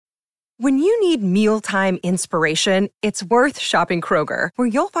When you need mealtime inspiration, it's worth shopping Kroger, where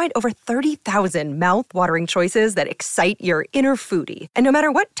you'll find over 30,000 mouth-watering choices that excite your inner foodie. And no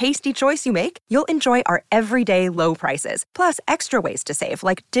matter what tasty choice you make, you'll enjoy our everyday low prices, plus extra ways to save,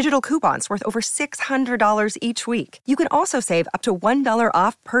 like digital coupons worth over $600 each week. You can also save up to $1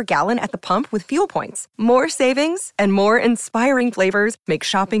 off per gallon at the pump with fuel points. More savings and more inspiring flavors make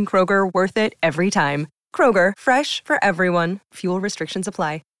shopping Kroger worth it every time. Kroger, fresh for everyone. Fuel restrictions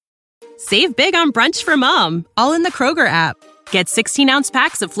apply. Save big on brunch for mom, all in the Kroger app. Get 16-ounce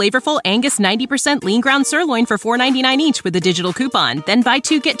packs of flavorful Angus 90% lean ground sirloin for $4.99 each with a digital coupon. Then buy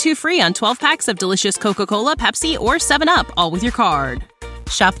 2, get 2 free on 12 packs of delicious Coca-Cola, Pepsi, or 7-Up, all with your card.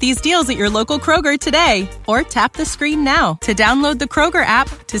 Shop these deals at your local Kroger today, or tap the screen now to download the Kroger app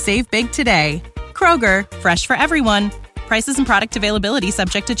to save big today. Kroger, fresh for everyone. Prices and product availability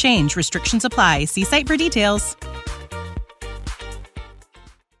subject to change. Restrictions apply. See site for details.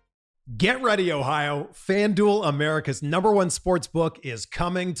 Get ready, Ohio. FanDuel, America's #1 sports book, is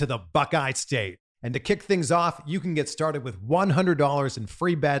coming to the Buckeye State. And to kick things off, you can get started with $100 in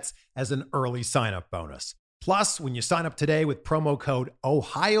free bets as an early sign-up bonus. Plus, when you sign up today with promo code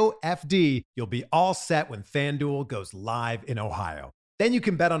OhioFD, you'll be all set when FanDuel goes live in Ohio. Then you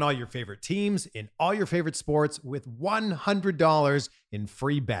can bet on all your favorite teams in all your favorite sports with $100 in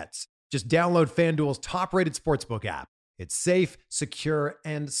free bets. Just download FanDuel's top-rated sportsbook app. It's safe, secure,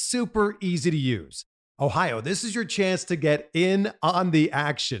 and super easy to use. Ohio, this is your chance to get in on the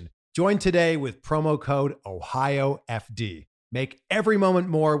action. Join today with promo code OhioFD. Make every moment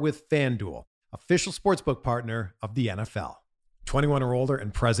more with FanDuel, official sportsbook partner of the NFL. 21 or older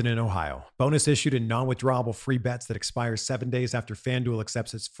and present in Ohio. Bonus issued in non-withdrawable free bets that expire 7 days after FanDuel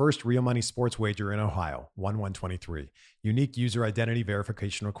accepts its first real money sports wager in Ohio, 1/1/23. Unique user identity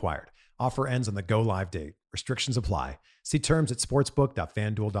verification required. Offer ends on the go live date. Restrictions apply. See terms at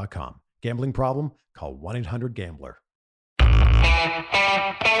sportsbook.fanduel.com. Gambling problem? Call 1-800-GAMBLER.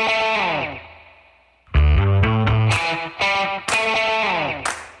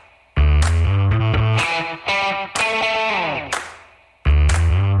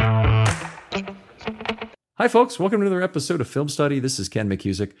 Hi, folks. Welcome to another episode of Film Study. This is Ken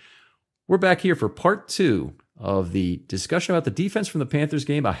McCusick. We're back here for part 2 of the discussion about the defense from the Panthers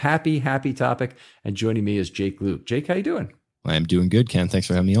game. A happy topic. And joining me is Jake Luke. Jake, how you doing? I am doing good, Ken. Thanks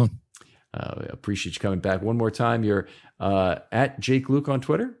for having me on. I appreciate you coming back one more time. You're at Jake Luke on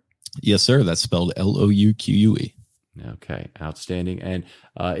Twitter? Yes, sir. That's spelled Louque. Okay, outstanding. And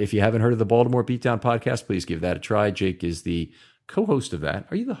if you haven't heard of the Baltimore Beatdown podcast, please give that a try. Jake is the co-host of that.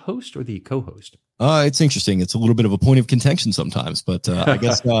 Are you the host or the co-host? It's interesting. It's a little bit of a point of contention sometimes, but I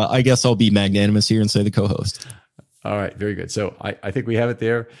guess I'll be magnanimous here and say the co-host. All right, very good. So I think we have it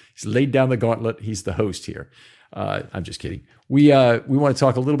there. He's laid down the gauntlet. He's the host here. I'm just kidding. We want to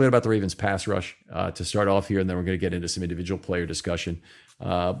talk a little bit about the Ravens pass rush to start off here, and then we're going to get into some individual player discussion.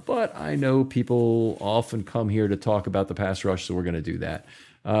 But I know people often come here to talk about the pass rush, so we're going to do that.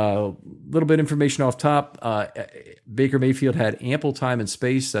 A little bit of information off top. Baker Mayfield had ample time and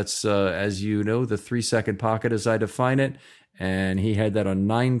space. That's, as you know, the 3-second pocket as I define it. And he had that on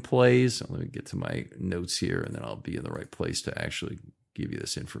 9 plays. Let me get to my notes here, and then I'll be in the right place to actually give you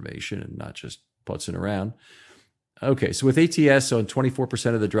this information and not just putzing around. Okay, so with ATS on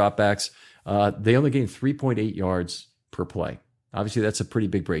 24% of the dropbacks, they only gained 3.8 yards per play. Obviously, that's a pretty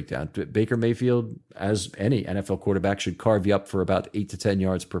big breakdown. Baker Mayfield, as any NFL quarterback, should carve you up for about 8 to 10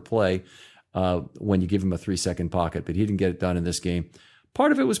 yards per play when you give him a 3-second pocket, but he didn't get it done in this game.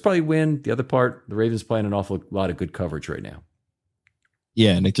 Part of it was probably wind. The other part, the Ravens playing an awful lot of good coverage right now.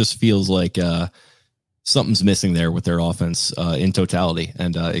 Yeah, and it just feels like something's missing there with their offense in totality,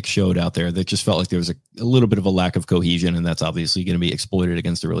 and it showed out there. That just felt like there was a little bit of a lack of cohesion, and that's obviously going to be exploited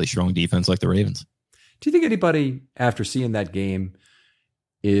against a really strong defense like the Ravens. Do you think anybody, after seeing that game,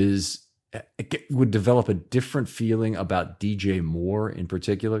 would develop a different feeling about DJ Moore in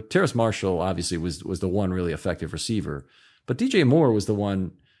particular? Terrace Marshall obviously was the one really effective receiver, but DJ Moore was the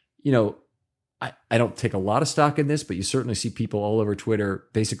one, I don't take a lot of stock in this, but you certainly see people all over Twitter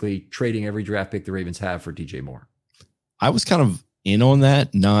basically trading every draft pick the Ravens have for DJ Moore. I was kind of in on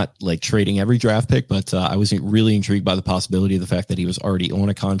that, not like trading every draft pick, but I was really intrigued by the possibility of the fact that he was already on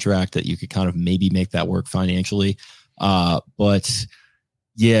a contract that you could kind of maybe make that work financially. But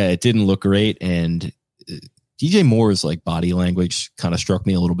yeah, it didn't look great. And DJ Moore's like body language kind of struck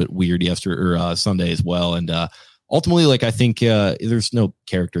me a little bit weird Sunday as well. And ultimately, like, I think there's no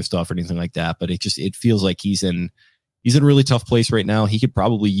character stuff or anything like that, but it feels like he's in a really tough place right now. He could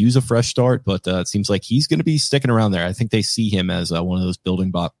probably use a fresh start, but it seems like he's going to be sticking around there. I think they see him as one of those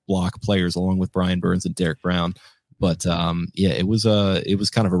building block players along with Brian Burns and Derek Brown. But it was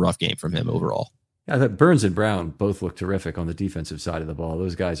kind of a rough game from him overall. I thought Burns and Brown both look terrific on the defensive side of the ball.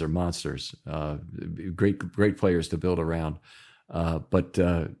 Those guys are monsters. Great players to build around. But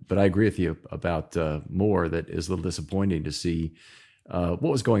I agree with you about Moore. That is a little disappointing to see what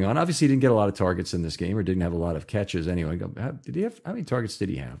was going on. Obviously, he didn't get a lot of targets in this game, or didn't have a lot of catches anyway. How many targets did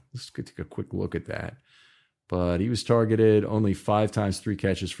he have? Let's take a quick look at that. But he was targeted only 5 times, 3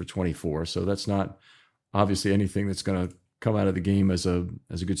 catches for 24. So that's not obviously anything that's going to come out of the game as a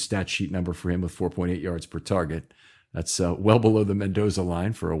good stat sheet number for him with 4.8 yards per target. That's well below the Mendoza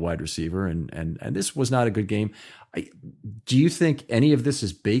line for a wide receiver. And this was not a good game. Do you think any of this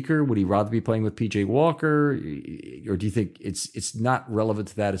is Baker? Would he rather be playing with PJ Walker? Or do you think it's not relevant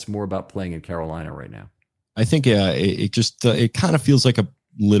to that? It's more about playing in Carolina right now? I think it kind of feels like a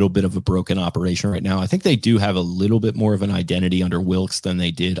little bit of a broken operation right now. I think they do have a little bit more of an identity under Wilkes than they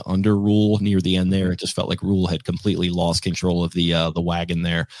did under Rule near the end there. It just felt like Rule had completely lost control of the wagon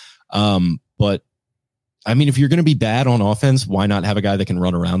there. But I mean, if you're going to be bad on offense, why not have a guy that can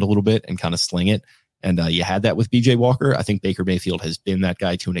run around a little bit and kind of sling it? And you had that with BJ Walker. I think Baker Mayfield has been that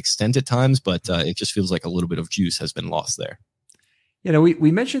guy to an extent at times, but it just feels like a little bit of juice has been lost there. You know,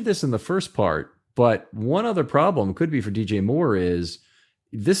 we mentioned this in the first part, but one other problem could be for DJ Moore is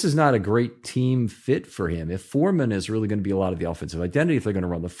this is not a great team fit for him. If Foreman is really going to be a lot of the offensive identity, if they're going to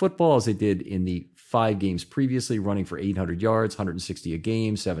run the football as they did in the 5 games previously, running for 800 yards, 160 a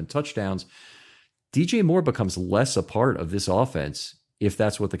game, 7 touchdowns, DJ Moore becomes less a part of this offense if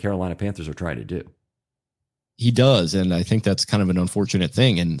that's what the Carolina Panthers are trying to do. He does, and I think that's kind of an unfortunate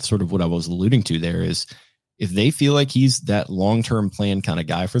thing, and sort of what I was alluding to there is if they feel like he's that long-term plan kind of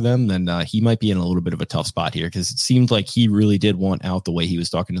guy for them, then he might be in a little bit of a tough spot here, because it seemed like he really did want out the way he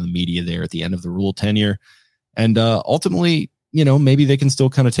was talking to the media there at the end of the Rule tenure. And ultimately, you know, maybe they can still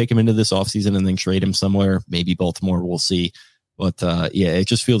kind of take him into this offseason and then trade him somewhere. Maybe Baltimore, we'll see. But it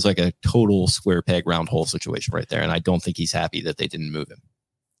just feels like a total square peg round hole situation right there. And I don't think he's happy that they didn't move him.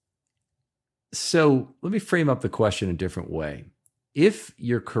 So let me frame up the question a different way. If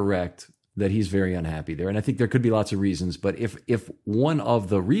you're correct that he's very unhappy there, and I think there could be lots of reasons, but if one of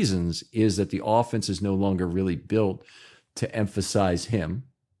the reasons is that the offense is no longer really built to emphasize him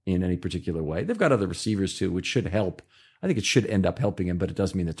in any particular way, they've got other receivers too, which should help. I think it should end up helping him, but it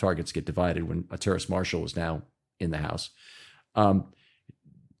doesn't mean the targets get divided when Terrace Marshall is now in the house.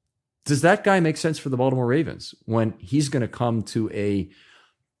 Does that guy make sense for the Baltimore Ravens when he's going to come to a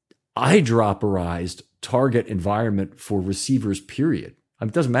eyedropperized target environment for receivers, period? I mean,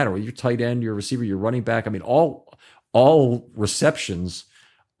 it doesn't matter whether you're tight end, you're a receiver, you're running back. I mean, all receptions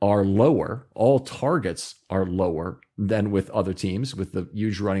are lower. All targets are lower than with other teams, with the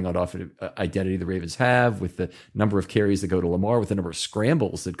huge running on offensive identity the Ravens have, with the number of carries that go to Lamar, with the number of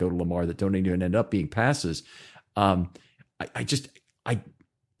scrambles that go to Lamar that don't even end up being passes. If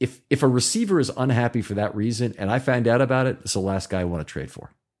a receiver is unhappy for that reason, and I find out about it, it's the last guy I want to trade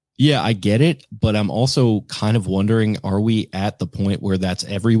for. Yeah, I get it, but I'm also kind of wondering, are we at the point where that's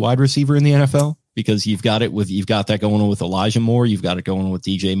every wide receiver in the NFL? Because you've got that going on with Elijah Moore, you've got it going on with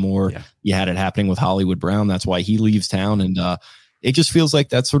DJ Moore. Yeah. You had it happening with Hollywood Brown. That's why he leaves town, and it just feels like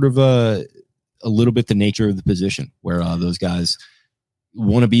that's sort of a little bit the nature of the position, where those guys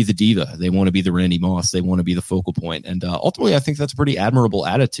want to be the diva, they want to be the Randy Moss, they want to be the focal point, and ultimately, I think that's a pretty admirable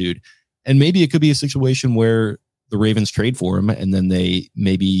attitude. And maybe it could be a situation where the Ravens trade for him, and then they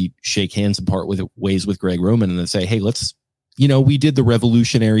maybe shake hands and part with ways with Greg Roman, and then say, hey, we did the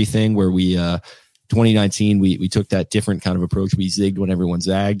revolutionary thing where we 2019, we took that different kind of approach. We zigged when everyone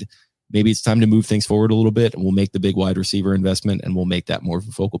zagged. Maybe it's time to move things forward a little bit, and we'll make the big wide receiver investment, and we'll make that more of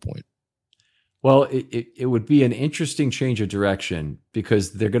a focal point. Well, it would be an interesting change of direction,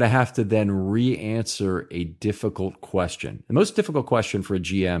 because they're going to have to then re-answer a difficult question. The most difficult question for a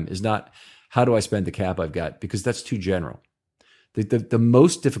GM is not, how do I spend the cap I've got? Because that's too general. The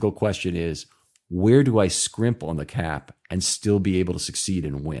most difficult question is, where do I scrimp on the cap and still be able to succeed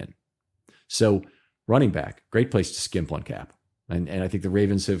and win? So running back, great place to skimp on cap. And I think the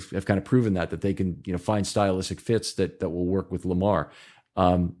Ravens have kind of proven that they can find stylistic fits that will work with Lamar.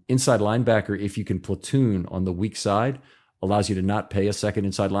 Inside linebacker, if you can platoon on the weak side, allows you to not pay a second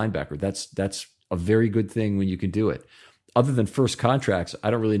inside linebacker. That's a very good thing when you can do it. Other than first contracts, I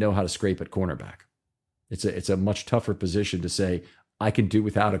don't really know how to scrape at cornerback. It's a much tougher position to say I can do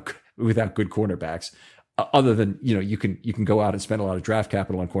without good cornerbacks. Other than you can go out and spend a lot of draft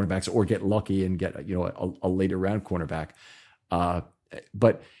capital on cornerbacks, or get lucky and get a later round cornerback.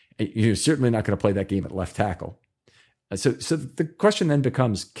 But you're certainly not going to play that game at left tackle. So the question then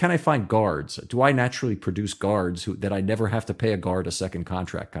becomes, can I find guards? Do I naturally produce guards that I never have to pay a guard a second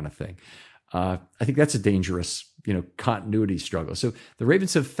contract kind of thing? I think that's a dangerous, continuity struggle. So the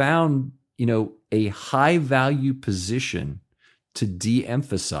Ravens have found, a high value position to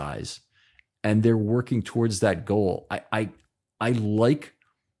de-emphasize, and they're working towards that goal. I like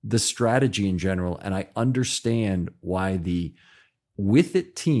the strategy in general, and I understand why the with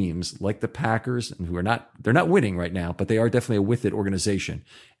it teams like the Packers, and they're not winning right now, but they are definitely a with it organization,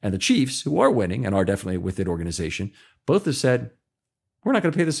 and the Chiefs, who are winning and are definitely a with it organization, both have said, we're not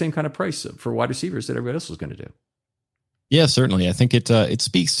going to pay the same kind of price for wide receivers that everybody else is going to do. Yeah, certainly. I think it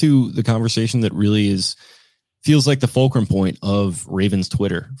speaks to the conversation that really feels like the fulcrum point of Ravens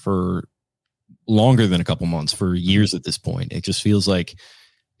Twitter for longer than a couple months, for years at this point. It just feels like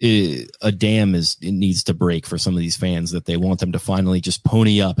a dam needs to break for some of these fans, that they want them to finally just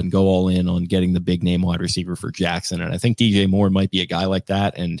pony up and go all in on getting the big name wide receiver for Jackson. And I think DJ Moore might be a guy like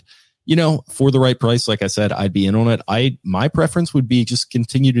that. And, for the right price, like I said, I'd be in on it. My preference would be just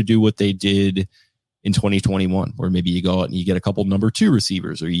continue to do what they did in 2021, where maybe you go out and you get a couple number 2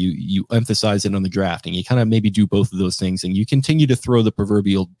 receivers, or you emphasize it on the draft, and you kind of maybe do both of those things, and you continue to throw the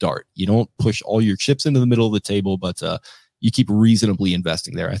proverbial dart. You don't push all your chips into the middle of the table, but you keep reasonably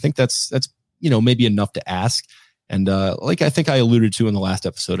investing there. I think that's maybe enough to ask. And like I think I alluded to in the last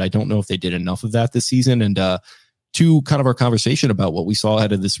episode, I don't know if they did enough of that this season. And to kind of our conversation about what we saw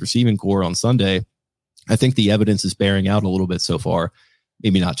out of this receiving core on Sunday, I think the evidence is bearing out a little bit so far.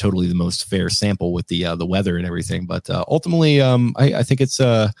 Maybe not totally the most fair sample with the weather and everything, but ultimately, I think it's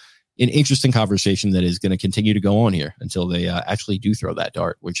an interesting conversation that is going to continue to go on here until they actually do throw that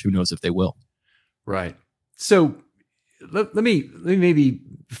dart, which who knows if they will. Right. So let me maybe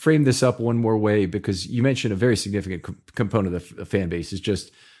frame this up one more way, because you mentioned a very significant component of the fan base is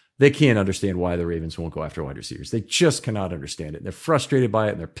just they can't understand why the Ravens won't go after wide receivers. They just cannot understand it. They're frustrated by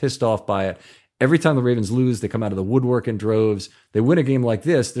it and they're pissed off by it. Every time the Ravens lose, they come out of the woodwork in droves. They win a game like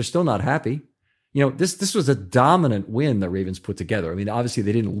this, they're still not happy. This was a dominant win that Ravens put together. I mean, obviously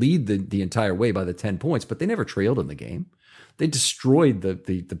they didn't lead the entire way by the 10 points, but they never trailed in the game. They destroyed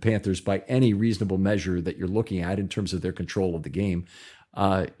the Panthers by any reasonable measure that you're looking at in terms of their control of the game.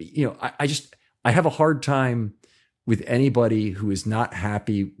 I have a hard time with anybody who is not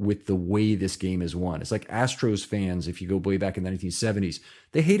happy with the way this game is won. It's like Astros fans, if you go way back in the 1970s,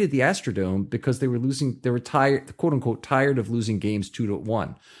 they hated the Astrodome because they were losing. They were tired, quote unquote, tired of losing games 2-1.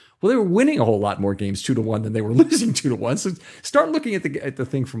 Well, they were winning a whole lot more games 2-1 than they were losing 2-1. So start looking at the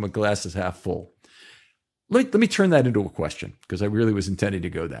thing from a glass is half full. Let me turn that into a question, because I really was intending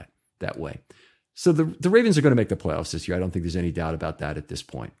to go that way. So the Ravens are going to make the playoffs this year. I don't think there's any doubt about that at this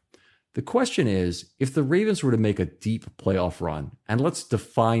point. The question is, if the Ravens were to make a deep playoff run, and let's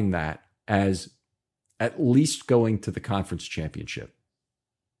define that as at least going to the conference championship,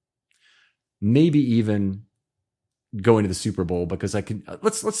 maybe even going to the Super Bowl, because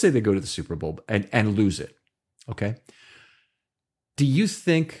let's say they go to the Super Bowl and lose it. Okay. Do you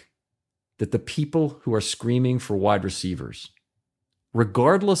think that the people who are screaming for wide receivers,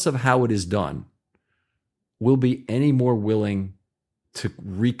 regardless of how it is done, will be any more willing to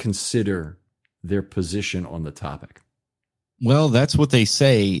reconsider their position on the topic? Well, that's what they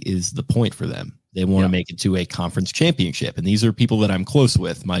say is the point for them. They want to make it to a conference championship. And these are people that I'm close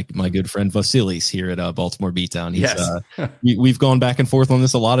with. My good friend Vasilis here at Baltimore Beatdown. We've gone back and forth on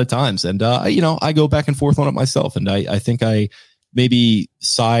this a lot of times. And, I go back and forth on it myself. And I think I maybe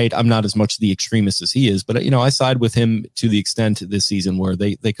side, I'm not as much the extremist as he is, but, I side with him to the extent this season where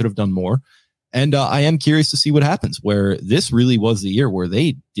they could have done more. And I am curious to see what happens, where this really was the year where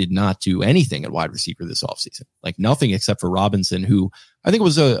they did not do anything at wide receiver this offseason. Like nothing except for Robinson, who I think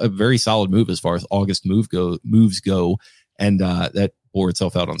was a very solid move as far as August moves go. And that bore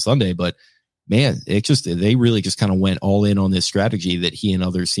itself out on Sunday. But man, they really just kind of went all in on this strategy that he and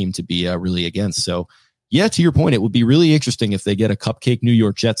others seem to be really against. So yeah, to your point, it would be really interesting if they get a cupcake New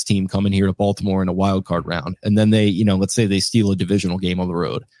York Jets team coming here to Baltimore in a wild card round. And then they, let's say they steal a divisional game on the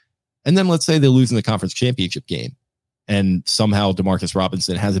road. And then let's say they lose in the conference championship game and somehow DeMarcus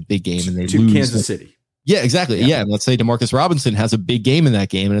Robinson has a big game and they lose. Kansas City. Yeah, exactly. Yeah. And let's say DeMarcus Robinson has a big game in that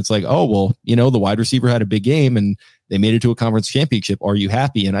game and it's like, oh, well, the wide receiver had a big game and they made it to a conference championship. Are you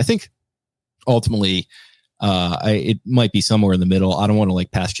happy? And I think ultimately it might be somewhere in the middle. I don't want to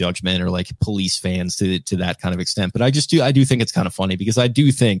pass judgment or police fans to that kind of extent, but I do think it's kind of funny because I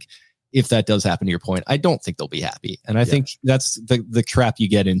do think if that does happen, to your point, I don't think they'll be happy. And I think that's the trap you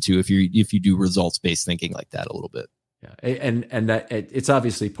get into if you do results-based thinking like that a little bit. Yeah. And that it's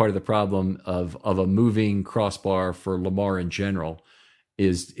obviously part of the problem of a moving crossbar for Lamar in general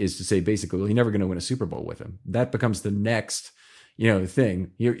is to say basically, well, you're never going to win a Super Bowl with him. That becomes the next,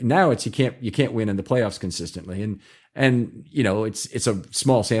 thing. Now it's you can't win in the playoffs consistently. And, it's a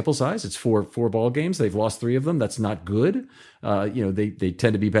small sample size. It's four ball games. They've lost 3 of them. That's not good. They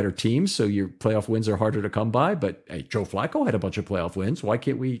tend to be better teams, so your playoff wins are harder to come by. But hey, Joe Flacco had a bunch of playoff wins. Why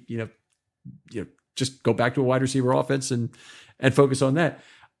can't we, just go back to a wide receiver offense and focus on that?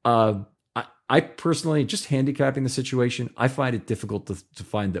 I personally, just handicapping the situation, I find it difficult to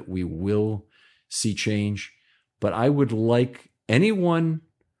find that we will see change. But I would like anyone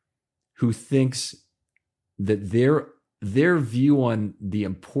who thinks that their view on the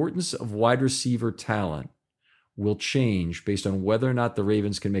importance of wide receiver talent will change based on whether or not the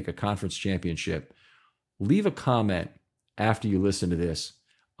Ravens can make a conference championship, leave a comment after you listen to this,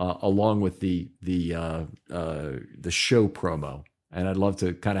 along with the show promo. And I'd love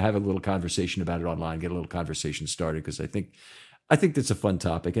to kind of have a little conversation about it online, get a little conversation started, because I think that's a fun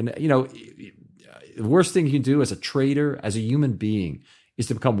topic. And, the worst thing you can do as a trader, as a human being, is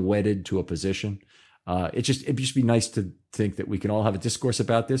to become wedded to a position. It'd just be nice to think that we can all have a discourse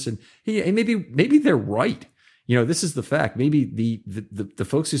about this. And hey, maybe they're right. This is the fact. Maybe the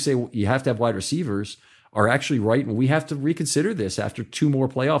folks who say you have to have wide receivers are actually right, and we have to reconsider this after 2 more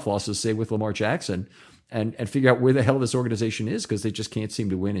playoff losses, say with Lamar Jackson, and figure out where the hell this organization is, because they just can't seem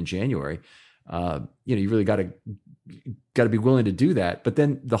to win in January. You really got to be willing to do that. But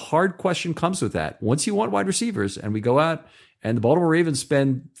then the hard question comes with that. Once you want wide receivers, and we go out and the Baltimore Ravens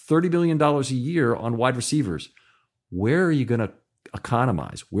spend $30 billion a year on wide receivers, where are you going to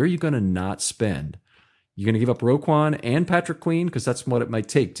economize? Where are you going to not spend? You're going to give up Roquan and Patrick Queen, because that's what it might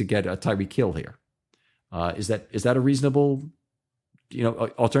take to get a Tyreek Hill here. Is that a reasonable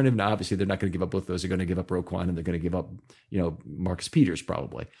alternative? Now, obviously, they're not going to give up both those. They're going to give up Roquan, and they're going to give up, Marcus Peters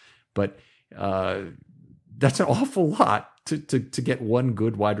probably. But that's an awful lot to get one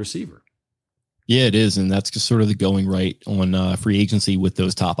good wide receiver. Yeah, it is. And that's just sort of the going right on free agency with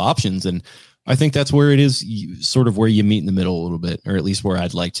those top options. And I think that's where it is sort of where you meet in the middle a little bit, or at least where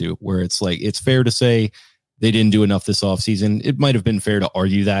I'd like to, where it's like, it's fair to say they didn't do enough this offseason. It might have been fair to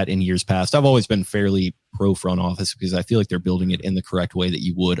argue that in years past. I've always been fairly pro front office, because I feel like they're building it in the correct way that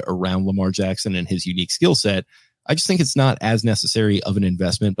you would around Lamar Jackson and his unique skill set. I just think it's not as necessary of an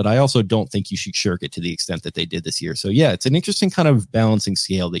investment, but I also don't think you should shirk it to the extent that they did this year. So yeah, it's an interesting kind of balancing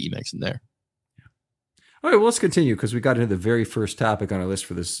scale that you mentioned there. All right, well, let's continue, because we got into the very first topic on our list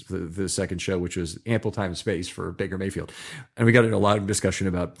for the second show, which was ample time and space for Baker Mayfield. And we got into a lot of discussion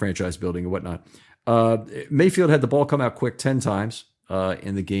about franchise building and whatnot. Mayfield had the ball come out quick 10 times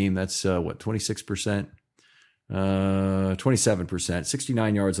in the game. That's 26%, 27%,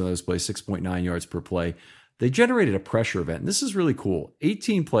 69 yards on those plays, 6.9 yards per play. They generated a pressure event. And this is really cool.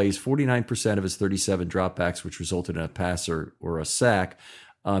 18 plays, 49% of his 37 dropbacks, which resulted in a pass or a sack.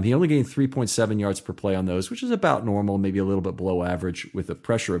 He only gained 3.7 yards per play on those, which is about normal, maybe a little bit below average with a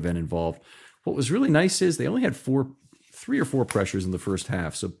pressure event involved. What was really nice is they only had 3 or 4 pressures in the first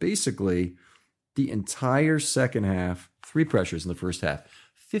half. So basically, the entire second half, 3 pressures in the first half,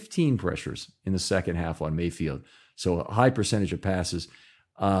 15 pressures in the second half on Mayfield. So a high percentage of passes.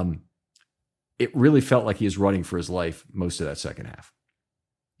 It really felt like he was running for his life most of that second half.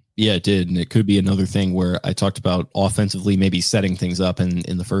 Yeah, it did. And it could be another thing where I talked about offensively maybe setting things up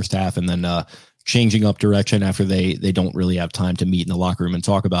in the first half and then changing up direction after they don't really have time to meet in the locker room and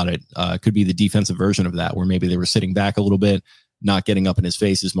talk about it. It could be the defensive version of that, where maybe they were sitting back a little bit, not getting up in his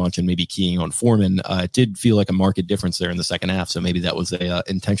face as much, and maybe keying on Foreman. It did feel like a marked difference there in the second half. So maybe that was a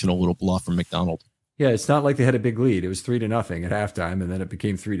intentional little bluff from McDonald. Yeah, it's not like they had a big lead. It was 3-0 at halftime, and then it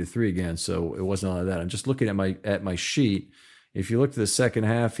became 3-3 again. So it wasn't all of that. I'm just looking at my sheet. If you look at the second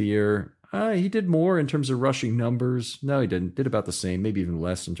half here, he did more in terms of rushing numbers. No, he didn't. Did about the same, maybe even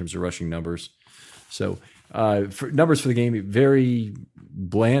less in terms of rushing numbers. So for numbers for the game, very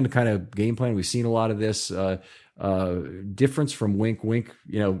bland kind of game plan. We've seen a lot of this difference from wink,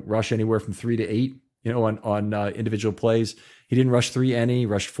 rush anywhere from 3 to 8, on individual plays. He didn't rush 3 any,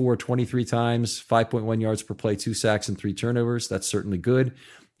 rushed 4 23 times, 5.1 yards per play, 2 sacks and 3 turnovers. That's certainly good.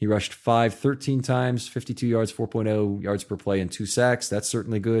 He rushed 5 13 times, 52 yards, 4.0 yards per play, and 2 sacks. That's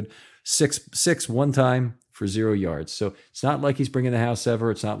certainly good. 6 one time for 0 yards. So it's not like he's bringing the house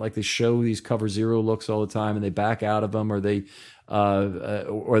ever. It's not like they show these cover 0 looks all the time and they back out of them, or they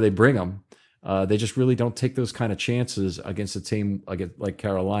bring them. They just really don't take those kind of chances against a team like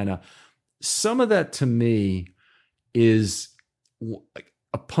Carolina. Some of that to me is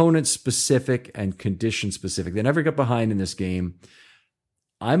opponent specific and condition specific. They never got behind in this game.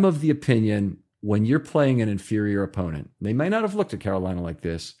 I'm of the opinion when you're playing an inferior opponent, they may not have looked at Carolina like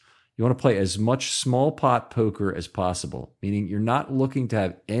this. You want to play as much small pot poker as possible, meaning you're not looking to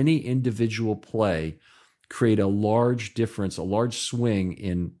have any individual play create a large difference, a large swing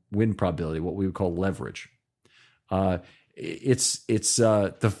in win probability, what we would call leverage. It's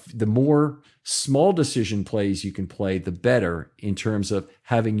the more small decision plays you can play, the better in terms of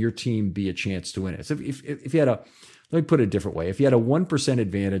having your team be a chance to win it. So if you had let me put it a different way. If you had a 1%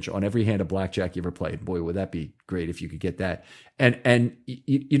 advantage on every hand of blackjack you ever played, boy, would that be great if you could get that. And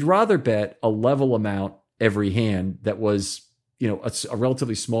you'd rather bet a level amount every hand that was, a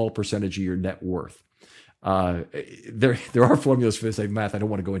relatively small percentage of your net worth. There are formulas for this. Math, I don't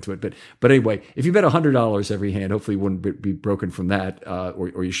want to go into it, but anyway, if you bet $100 every hand, hopefully you wouldn't be broken from that,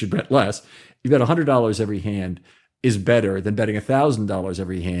 or you should bet less. You bet $100 every hand is better than betting $1,000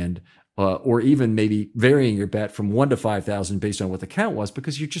 every hand, or even maybe varying your bet from 1 to 5,000 based on what the count was,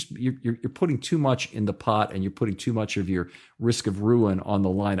 because you're putting too much in the pot and you're putting too much of your risk of ruin on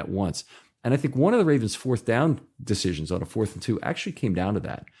the line at once. And I think one of the Ravens' fourth down decisions on a 4th and 2 actually came down to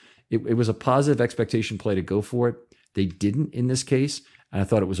that. It was a positive expectation play to go for it. They didn't in this case, and I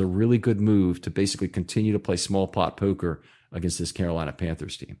thought it was a really good move to basically continue to play small pot poker against this Carolina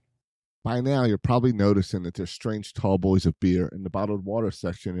Panthers team. By now, you're probably noticing that there's strange tall boys of beer in the bottled water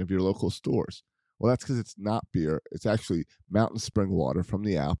section of your local stores. Well, that's because it's not beer. It's actually mountain spring water from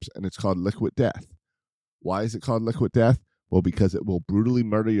the Alps, and it's called Liquid Death. Why is it called Liquid Death? Well, because it will brutally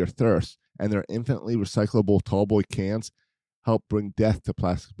murder your thirst, and their infinitely recyclable tall boy cans help bring death to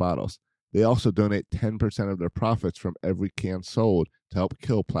plastic bottles. They also donate 10% of their profits from every can sold to help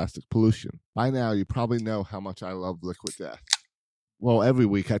kill plastic pollution. By now, you probably know how much I love Liquid Death. Well, every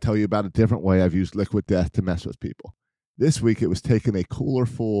week I tell you about a different way I've used Liquid Death to mess with people. This week it was taking a cooler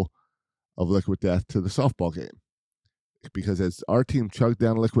full of Liquid Death to the softball game. Because as our team chugged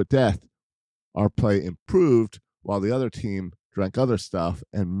down Liquid Death, our play improved while the other team drank other stuff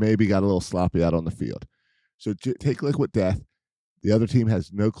and maybe got a little sloppy out on the field. So take Liquid Death. The other team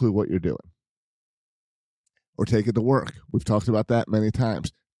has no clue what you're doing. Or take it to work. We've talked about that many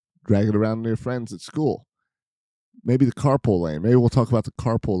times. Drag it around to your friends at school. Maybe the carpool lane. Maybe we'll talk about the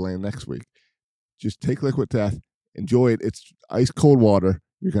carpool lane next week. Just take Liquid Death. Enjoy it. It's ice cold water.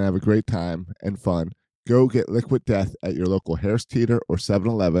 You're going to have a great time and fun. Go get Liquid Death at your local Harris Teeter or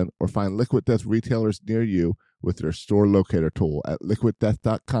 7-Eleven, or find Liquid Death retailers near you with their store locator tool at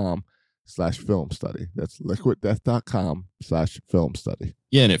liquiddeath.com/film study. That's liquiddeath.com/film study.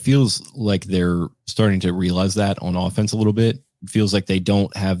 Yeah, and it feels like they're starting to realize that on offense a little bit. It feels like they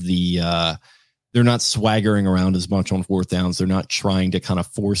don't have they're not swaggering around as much on 4th downs. They're not trying to kind of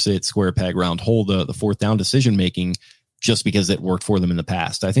force it, square peg round hole, the 4th down decision making just because it worked for them in the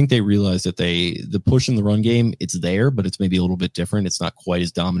past. I think they realized that the push in the run game, it's there, but it's maybe a little bit different. It's not quite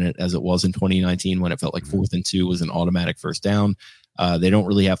as dominant as it was in 2019 when it felt like 4th and 2 was an automatic first down. They don't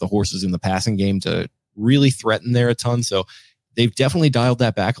really have the horses in the passing game to really threaten there a ton. So they've definitely dialed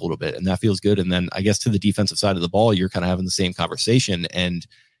that back a little bit, and that feels good. And then I guess to the defensive side of the ball, you're kind of having the same conversation. And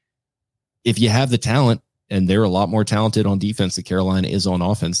if you have the talent, and they're a lot more talented on defense than Carolina is on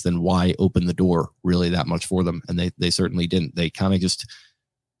offense, then why open the door really that much for them? And they certainly didn't. They kind of just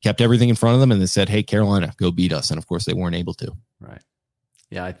kept everything in front of them and they said, hey, Carolina, go beat us. And of course they weren't able to. Right.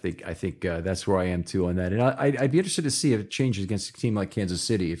 Yeah, I think that's where I am too on that. And I'd be interested to see if it changes against a team like Kansas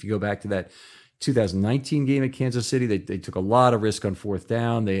City. If you go back to that 2019 game at Kansas City, they took a lot of risk on 4th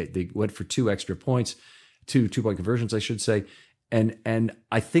down. They went for 2 extra points, 2-point conversions, I should say. And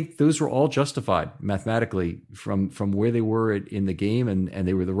I think those were all justified mathematically from where they were in the game, and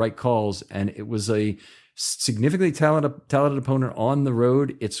they were the right calls. And it was a significantly talented opponent on the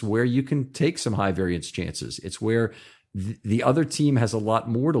road. It's where you can take some high variance chances. It's where the other team has a lot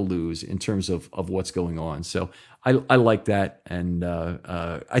more to lose in terms of what's going on. So I like that. And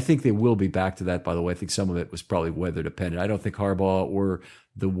I think they will be back to that, by the way. I think some of it was probably weather dependent. I don't think Harbaugh or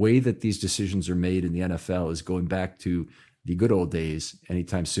the way that these decisions are made in the NFL is going back to the good old days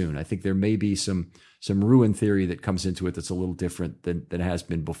anytime soon. I think there may be some ruin theory that comes into it that's a little different than has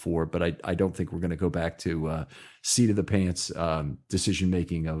been before, but I don't think we're going to go back to seat of the pants decision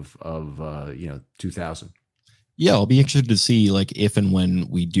making of 2000. Yeah, I'll be interested to see like if and when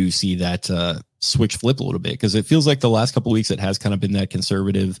we do see that switch flip a little bit, because it feels like the last couple of weeks it has kind of been that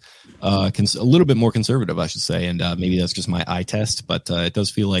conservative, a little bit more conservative, I should say, and maybe that's just my eye test, but it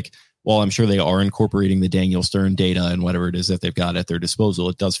does feel like, while I'm sure they are incorporating the Daniel Stern data and whatever it is that they've got at their disposal,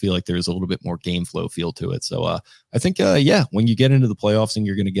 it does feel like there's a little bit more game flow feel to it. So I think, when you get into the playoffs and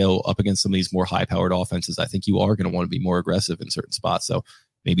you're going to go up against some of these more high-powered offenses, I think you are going to want to be more aggressive in certain spots. So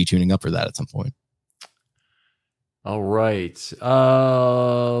maybe tuning up for that at some point. All right.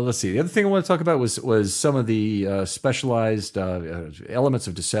 Let's see. The other thing I want to talk about was some of the specialized elements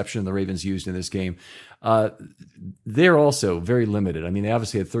of deception the Ravens used in this game. They're also very limited. I mean, they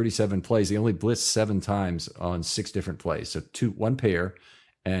obviously had 37 plays. They only blitzed 7 times on 6 different plays. So 1 pair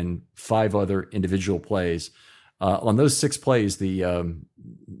and 5 other individual plays. On those 6 plays, the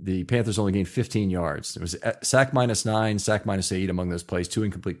Panthers only gained 15 yards. There was sack -9, sack -8 among those plays, 2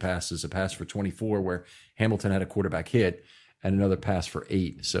 incomplete passes, a pass for 24 where Hamilton had a quarterback hit, and another pass for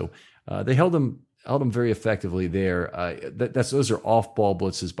 8. So they held them very effectively there. Those are off-ball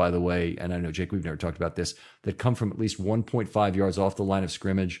blitzes, by the way, and I know, Jake, we've never talked about this, that come from at least 1.5 yards off the line of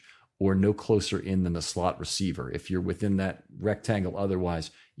scrimmage or no closer in than the slot receiver. If you're within that rectangle,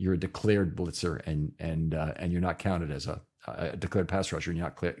 otherwise, you're a declared blitzer, and you're not counted as a declared pass rusher, and you're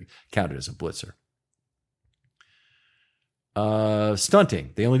not counted as a blitzer.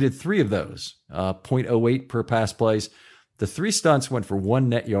 Stunting, they only did 3 of those, 0.08 per pass plays. The 3 stunts went for 1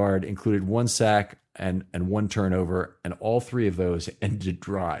 net yard, included 1 sack and 1 turnover, and all 3 of those ended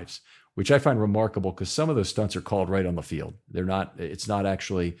drives, which I find remarkable because some of those stunts are called right on the field. It's not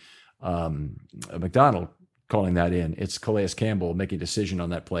actually McDonald calling that in. It's Calais Campbell making a decision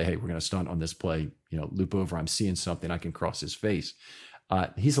on that play. Hey, we're going to stunt on this play. Loop over. I'm seeing something. I can cross his face.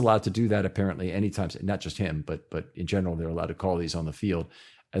 He's allowed to do that apparently anytime. Not just him, but in general, they're allowed to call these on the field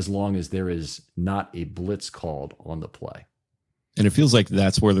as long as there is not a blitz called on the play. And it feels like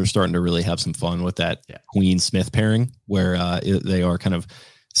that's where they're starting to really have some fun with that Queen-Smith pairing, where they are kind of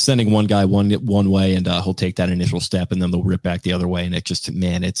sending one guy one way, and he'll take that initial step, and then they'll rip back the other way. And it just,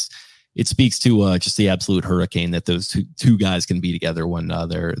 man, it speaks to just the absolute hurricane that those two guys can be together when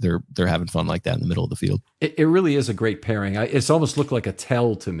they're having fun like that in the middle of the field. It really is a great pairing. It's almost looked like a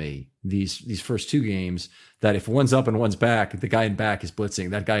tell to me these first 2 games that if one's up and one's back, the guy in back is blitzing,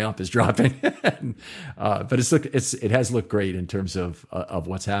 that guy up is dropping. But it has looked great in terms of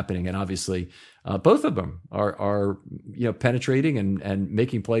what's happening, and obviously both of them are penetrating and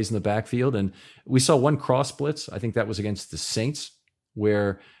making plays in the backfield. And we saw 1 cross blitz. I think that was against the Saints,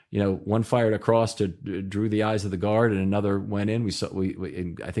 where one fired across to drew the eyes of the guard, and another went in.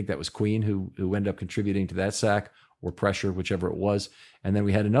 I think that was Queen who ended up contributing to that sack or pressure, whichever it was. And then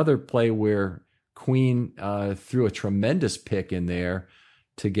we had another play where Queen threw a tremendous pick in there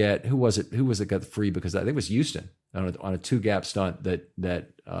to get who was it got free, because I think it was Houston on a 2-gap stunt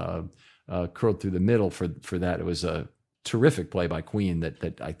that curled through the middle for that. It was a terrific play by Queen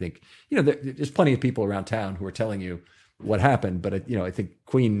that I think there's plenty of people around town who are telling you what happened, but I think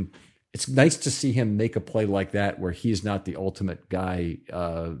Queen, it's nice to see him make a play like that where he's not the ultimate guy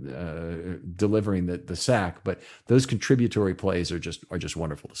delivering the sack, but those contributory plays are just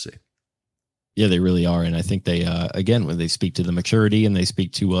wonderful to see. Yeah, they really are. And I think they, again, when they speak to the maturity and they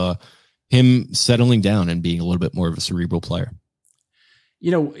speak to him settling down and being a little bit more of a cerebral player.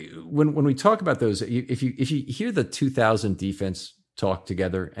 When we talk about those, if you hear the 2000 defense talk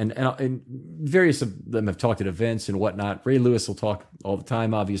together, and various of them have talked at events and whatnot. Ray Lewis will talk all the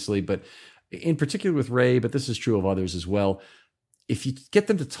time, obviously, but in particular with Ray, but this is true of others as well. If you get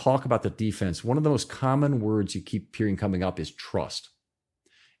them to talk about the defense, one of the most common words you keep hearing coming up is trust.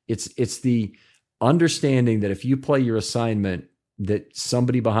 It's the understanding that if you play your assignment, that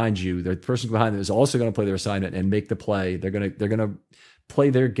somebody behind you, the person behind them, is also going to play their assignment and make the play. They're going to play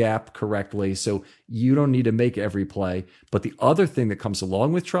their gap correctly. So you don't need to make every play. But the other thing that comes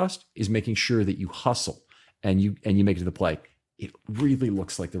along with trust is making sure that you hustle and you make it to the play. It really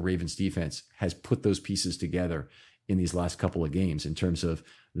looks like the Ravens defense has put those pieces together in these last couple of games in terms of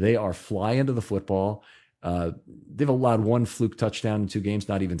they are flying to the football. They've allowed 1 fluke touchdown in 2 games,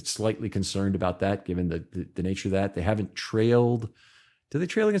 not even slightly concerned about that, given the nature of that. They haven't trailed. Did they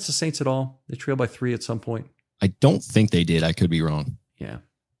trail against the Saints at all? They trailed by 3 at some point. I don't think they did. I could be wrong. Yeah.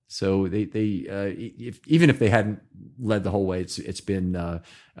 So even if they hadn't led the whole way, it's been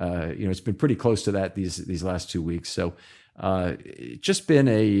it's been pretty close to that these last 2 weeks. So it's just been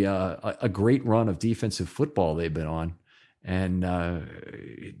a great run of defensive football they've been on, and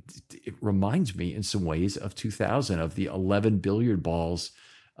it reminds me in some ways of 2000, of the 11 billiard balls,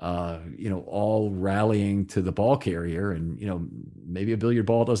 all rallying to the ball carrier, and maybe a billiard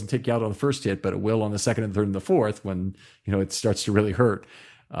ball doesn't take you out on the first hit, but it will on the second and third and the fourth when it starts to really hurt.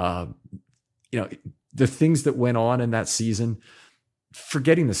 The things that went on in that season,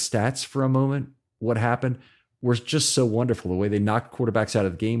 forgetting the stats for a moment, what happened was just so wonderful. The way they knocked quarterbacks out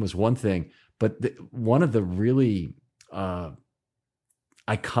of the game was one thing, but one of the really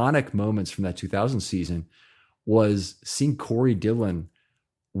iconic moments from that 2000 season was seeing Corey Dillon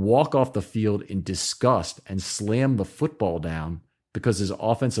walk off the field in disgust and slam the football down because his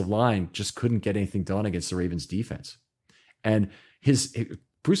offensive line just couldn't get anything done against the Ravens defense. And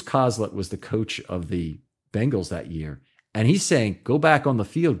Bruce Coslett was the coach of the Bengals that year. And he's saying, go back on the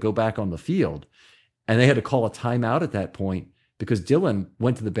field. And they had to call a timeout at that point because Dillon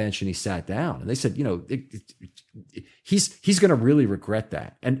went to the bench and he sat down. And they said, he's going to really regret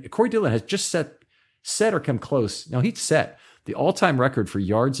that. And Corey Dillon has just set set or come close. Now, he'd set the all-time record for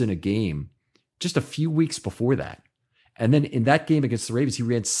yards in a game just a few weeks before that. And then in that game against the Ravens, he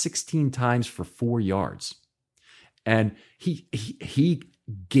ran 16 times for 4 yards. And he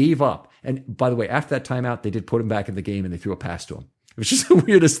gave up. And by the way, after that timeout, they did put him back in the game and they threw a pass to him. It was just the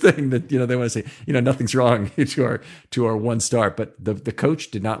weirdest thing that, they want to say, nothing's wrong to our one start. But the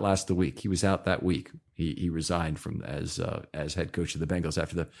coach did not last the week. He was out that week. He resigned from as head coach of the Bengals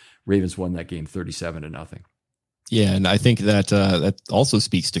after the Ravens won that game 37-0. Yeah, and I think that that also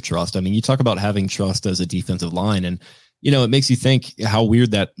speaks to trust. I mean, you talk about having trust as a defensive line, and it makes you think how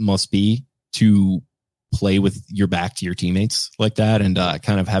weird that must be to play with your back to your teammates like that, and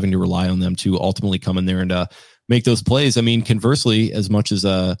kind of having to rely on them to ultimately come in there and make those plays. I mean, conversely, as much as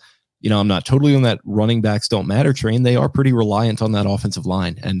I'm not totally on that running backs don't matter train, they are pretty reliant on that offensive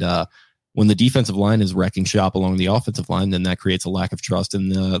line, and when the defensive line is wrecking shop along the offensive line, then that creates a lack of trust in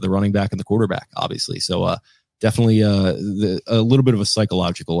the running back and the quarterback, obviously. So definitely a little bit of a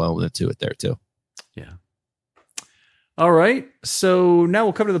psychological element to it there too. Yeah. All right. So now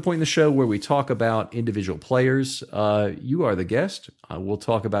we'll come to the point in the show where we talk about individual players. You are the guest. We'll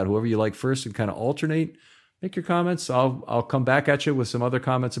talk about whoever you like first and kind of alternate. Make your comments. I'll come back at you with some other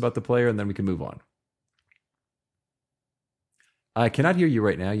comments about the player, and then we can move on. I cannot hear you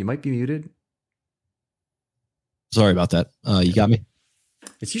right now. You might be muted. Sorry about that. You got me?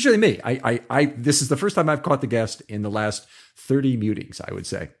 It's usually me. This is the first time I've caught the guest in the last 30 mutings, I would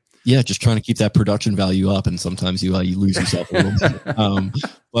say. Yeah, just trying to keep that production value up, and sometimes you lose yourself a little bit.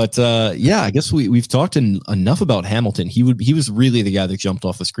 But I guess we've talked enough about Hamilton. He was really the guy that jumped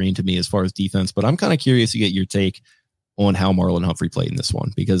off the screen to me as far as defense. But I'm kind of curious to get your take on how Marlon Humphrey played in this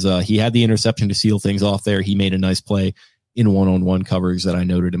one, because he had the interception to seal things off there. He made a nice play in one-on-one coverage that I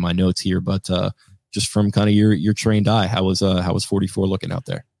noted in my notes here. But just from kind of your trained eye, how was 44 looking out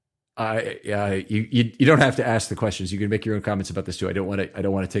there? You don't have to ask the questions. You can make your own comments about this too. I don't want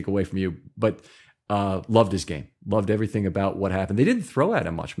to take away from you, but loved his game. Loved everything about what happened. They didn't throw at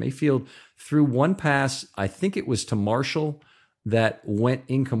him much. Mayfield threw one pass. I think it was to Marshall that went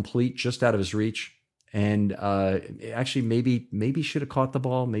incomplete, just out of his reach. And actually, maybe should have caught the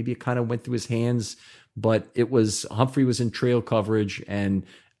ball. Maybe it kind of went through his hands. But Humphrey was in trail coverage, and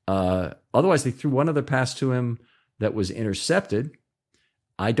otherwise they threw one other pass to him that was intercepted.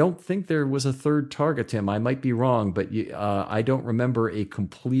 I don't think there was a third target to him. I might be wrong, but I don't remember a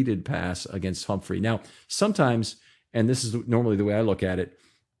completed pass against Humphrey. Now, sometimes, and this is normally the way I look at it,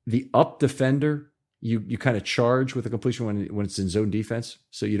 the up defender, you kind of charge with a completion when it's in zone defense.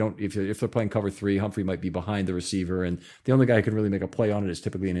 So you don't, if they're playing cover 3, Humphrey might be behind the receiver, and the only guy who can really make a play on it is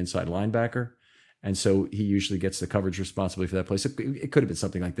typically an inside linebacker. And so he usually gets the coverage responsibility for that play. So it could have been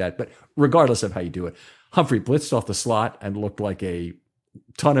something like that. But regardless of how you do it, Humphrey blitzed off the slot and looked like a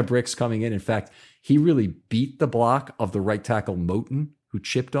ton of bricks coming in. In fact, he really beat the block of the right tackle Moten, who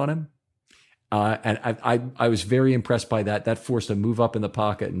chipped on him. And I was very impressed by that. That forced a move up in the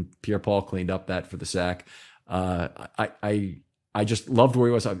pocket, and Pierre-Paul cleaned up that for the sack. I just loved where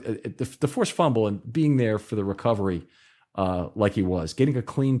he was. The forced fumble and being there for the recovery, like he was, getting a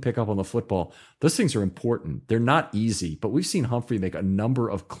clean pickup on the football. Those things are important. They're not easy, but we've seen Humphrey make a number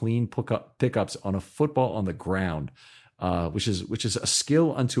of clean pickups on a football on the ground, which is a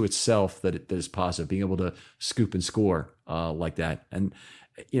skill unto itself that is positive, being able to scoop and score like that. And,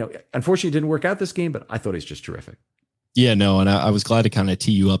 unfortunately it didn't work out this game, but I thought he's just terrific. Yeah, no. And I was glad to kind of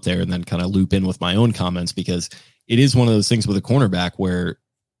tee you up there and then kind of loop in with my own comments, because it is one of those things with a cornerback where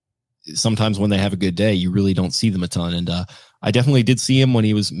sometimes when they have a good day, you really don't see them a ton. And I definitely did see him when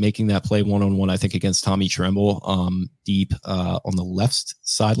he was making that play one-on-one, I think against Tommy Tremble, deep on the left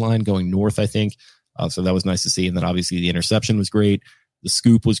sideline going north, I think. So that was nice to see. And then obviously the interception was great. The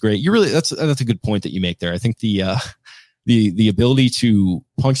scoop was great. That's a good point that you make there. I think the ability to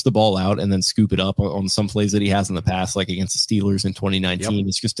punch the ball out and then scoop it up on some plays that he has in the past, like against the Steelers in 2019, yep.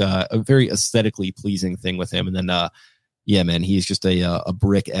 It's just a very aesthetically pleasing thing with him. And then, yeah, man, he's just a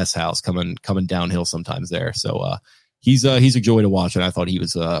brick S house coming downhill sometimes there. So he's a joy to watch, and I thought he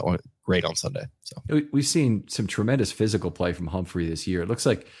was great on Sunday. So we've seen some tremendous physical play from Humphrey this year. It looks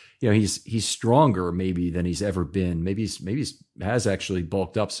like he's stronger maybe than he's ever been. Maybe has actually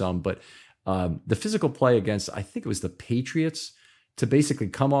bulked up some, but the physical play against, I think it was the Patriots, to basically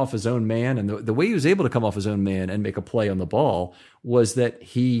come off his own man, and the way he was able to come off his own man and make a play on the ball was that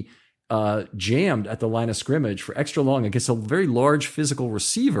he jammed at the line of scrimmage for extra long against a very large physical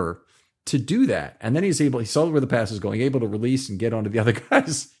receiver to do that. And then he saw where the pass was going, able to release and get onto the other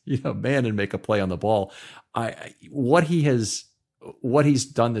guy's man and make a play on the ball. What he's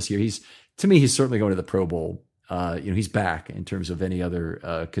done this year, he's certainly going to the Pro Bowl. He's back in terms of any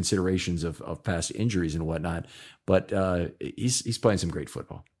other considerations of past injuries and whatnot, but he's playing some great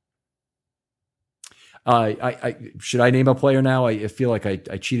football. Should I name a player now? I feel like I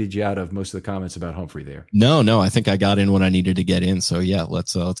cheated you out of most of the comments about Humphrey there. No, I think I got in what I needed to get in. So yeah,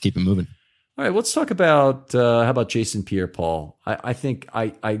 let's keep it moving. All right, let's talk about how about Jason Pierre-Paul. I think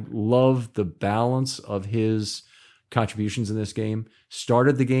I love the balance of his contributions in this game.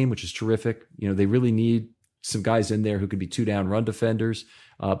 Started the game, which is terrific. They really need some guys in there who could be 2-down run defenders.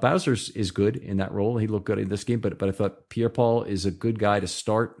 Bowser's is good in that role. He looked good in this game, but I thought Pierre-Paul is a good guy to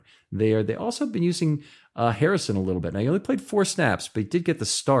start there. They also have been using Harrison a little bit. Now, he only played 4 snaps, but he did get the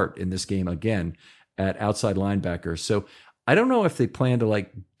start in this game again at outside linebacker. So I don't know if they plan to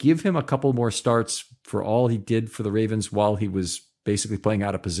give him a couple more starts for all he did for the Ravens while he was basically playing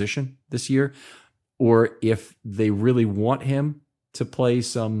out of position this year, or if they really want him to play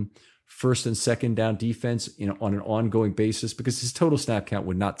some first and second down defense on an ongoing basis, because his total snap count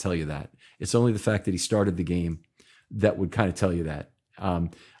would not tell you that. It's only the fact that he started the game that would kind of tell you that.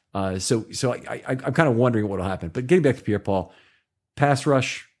 So I'm kind of wondering what will happen. But getting back to Pierre-Paul, pass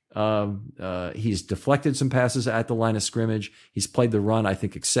rush, he's deflected some passes at the line of scrimmage. He's played the run, I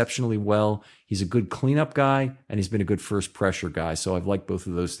think, exceptionally well. He's a good cleanup guy, and he's been a good first pressure guy. So I've liked both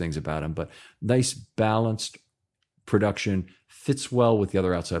of those things about him. But nice, balanced production, fits well with the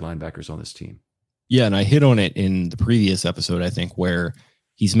other outside linebackers on this team. Yeah, and I hit on it in the previous episode, I think, where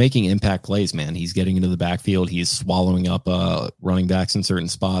he's making impact plays, man. He's getting into the backfield. He's swallowing up running backs in certain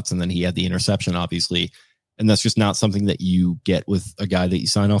spots. And then he had the interception, obviously. And that's just not something that you get with a guy that you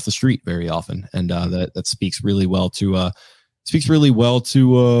sign off the street very often. And that speaks really well to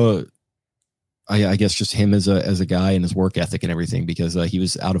I guess just him as a guy and his work ethic and everything, because he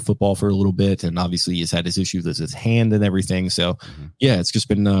was out of football for a little bit, and obviously he's had his issues with his hand and everything. So yeah, it's just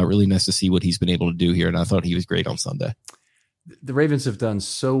been really nice to see what he's been able to do here. And I thought he was great on Sunday. The Ravens have done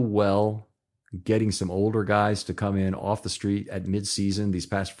so well getting some older guys to come in off the street at midseason these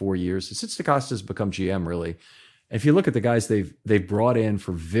past 4 years, since DeCosta's become GM, really. And if you look at the guys they've brought in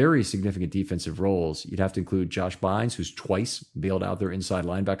for very significant defensive roles, you'd have to include Josh Bynes, who's twice bailed out their inside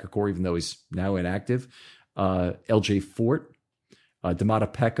linebacker core, even though he's now inactive. LJ Fort,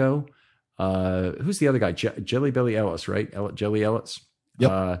 Damata Pecco. Who's the other guy? Jelly Belly Ellis, right? Jelly Ellis.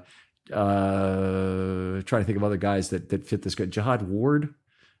 Yep. Trying to think of other guys that fit this guy. Jihad Ward.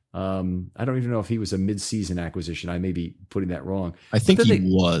 I don't even know if he was a mid-season acquisition. I may be putting that wrong. I think he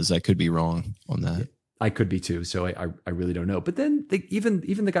was. I could be wrong on that. I could be too. So I really don't know. But then even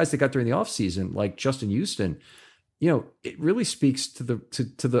the guys that got during the offseason, like Justin Houston, it really speaks to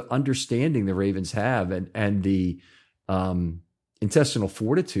the understanding the Ravens have and the intestinal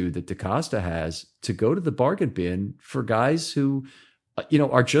fortitude that DeCosta has to go to the bargain bin for guys who,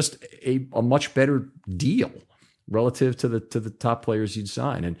 are just a much better deal relative to the top players you'd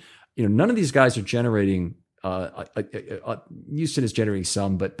sign. And, none of these guys are generating, Houston is generating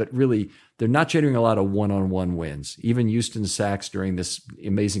some, but really they're not generating a lot of one-on-one wins. Even Houston's sacks during this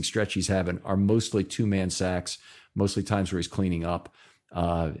amazing stretch he's having are mostly 2-man sacks, mostly times where he's cleaning up.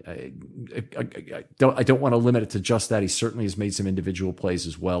 I don't want to limit it to just that. He certainly has made some individual plays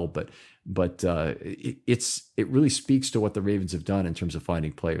as well, but it really speaks to what the Ravens have done in terms of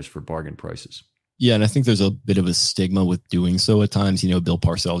finding players for bargain prices. Yeah, and I think there's a bit of a stigma with doing so at times. Bill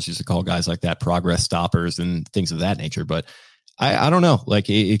Parcells used to call guys like that progress stoppers and things of that nature. But I don't know.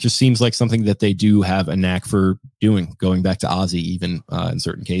 It just seems like something that they do have a knack for doing, going back to Ozzie even in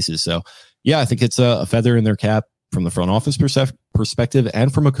certain cases. So, yeah, I think it's a feather in their cap from the front office perspective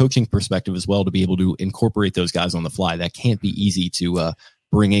and from a coaching perspective as well, to be able to incorporate those guys on the fly. That can't be easy to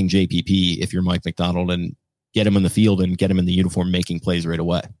bring in JPP if you're Mike Macdonald and get him in the field and get him in the uniform making plays right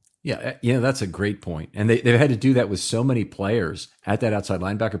away. Yeah, that's a great point. And they've had to do that with so many players at that outside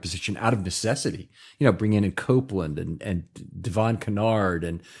linebacker position out of necessity. Bring in Copeland and Devon Kennard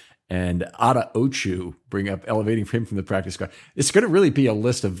and Ada Ochu, elevating him from the practice squad. It's going to really be a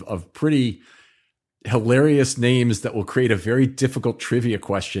list of pretty hilarious names that will create a very difficult trivia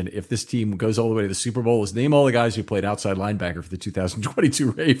question if this team goes all the way to the Super Bowl. Is name all the guys who played outside linebacker for the 2022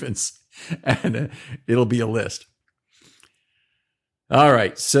 Ravens, and it'll be a list. All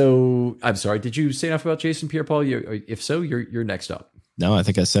right. So I'm sorry. Did you say enough about Jason Pierre-Paul? If so, you're next up. No, I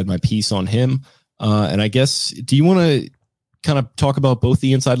think I said my piece on him. And I guess, do you want to kind of talk about both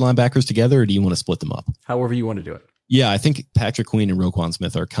the inside linebackers together, or do you want to split them up? However you want to do it. Yeah, I think Patrick Queen and Roquan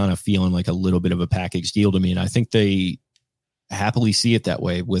Smith are kind of feeling like a little bit of a package deal to me. And I think they happily see it that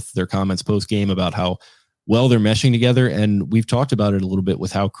way with their comments post-game about how well they're meshing together. And we've talked about it a little bit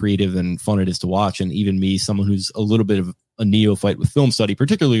with how creative and fun it is to watch. And even me, someone who's a little bit of a neophyte with film study,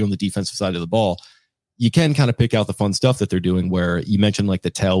 particularly on the defensive side of the ball, you can kind of pick out the fun stuff that they're doing, where you mentioned like the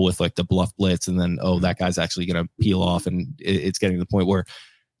tell with like the bluff blitz, and then, oh, that guy's actually going to peel off, and it's getting to the point where,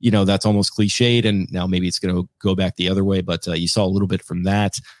 that's almost cliched, and now maybe it's going to go back the other way, but you saw a little bit from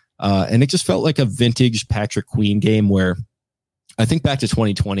that. And it just felt like a vintage Patrick Queen game, where I think back to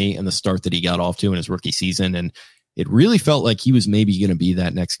 2020 and the start that he got off to in his rookie season, and it really felt like he was maybe going to be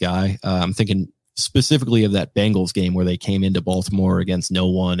that next guy. I'm thinking specifically of that Bengals game where they came into Baltimore against no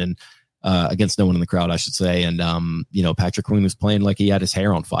one in the crowd, I should say. And, Patrick Queen was playing like he had his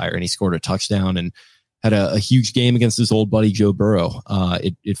hair on fire, and he scored a touchdown and had a huge game against his old buddy, Joe Burrow.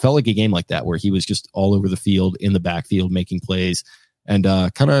 It felt like a game like that, where he was just all over the field, in the backfield, making plays, and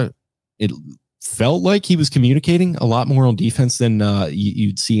it felt like he was communicating a lot more on defense than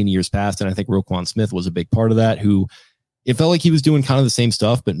you'd see in years past. And I think Roquan Smith was a big part of that, who it felt like he was doing kind of the same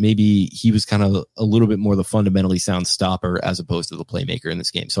stuff, but maybe he was kind of a little bit more the fundamentally sound stopper as opposed to the playmaker in this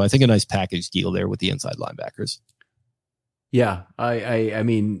game. So I think a nice package deal there with the inside linebackers. Yeah, I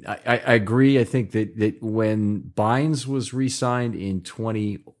mean, I agree. I think that when Bynes was re-signed in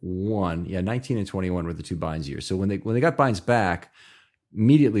 21, 19 and 21 were the two Bynes years. So when they got Bynes back,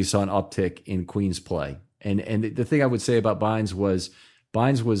 immediately saw an uptick in Queen's play. And the thing I would say about Bynes was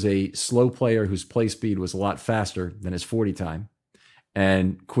a slow player whose play speed was a lot faster than his 40 time.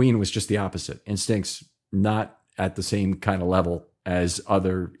 And Queen was just the opposite. Instincts not at the same kind of level as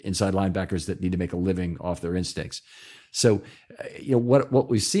other inside linebackers that need to make a living off their instincts. So, what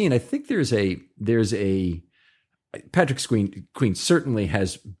we've seen, I think there's a Patrick Queen certainly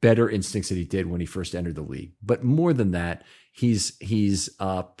has better instincts than he did when he first entered the league. But more than that, he's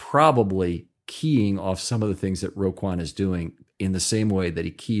probably keying off some of the things that Roquan is doing in the same way that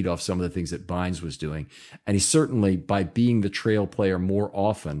he keyed off some of the things that Bynes was doing. And he certainly, by being the trail player more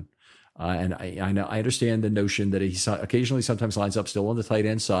often, and I understand the notion that he occasionally sometimes lines up still on the tight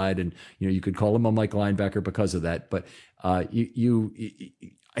end side, and you could call him a Mike linebacker because of that. But I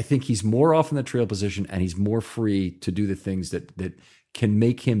think he's more often the trail position, and he's more free to do the things that can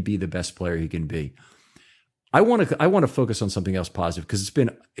make him be the best player he can be. I want to focus on something else positive, because it's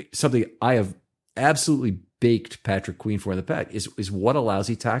been something I have absolutely baked Patrick Queen for in the past, is what a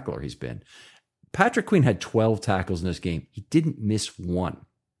lousy tackler he's been. Patrick Queen had 12 tackles in this game. He didn't miss one.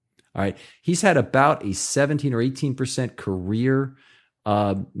 All right. He's had about a 17 or 18% career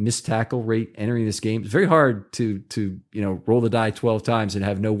missed tackle rate entering this game. It's very hard to roll the die 12 times and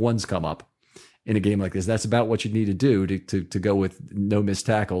have no ones come up in a game like this. That's about what you need to do to go with no missed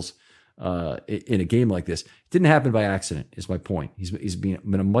tackles in a game like this. It didn't happen by accident, is my point. He's been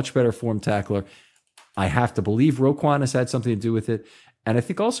a much better formed tackler. I have to believe Roquan has had something to do with it. And I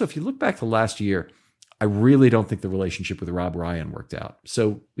think also, if you look back to last year, I really don't think the relationship with Rob Ryan worked out.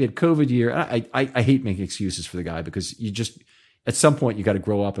 So we had COVID year. I hate making excuses for the guy, because you just, at some point, you got to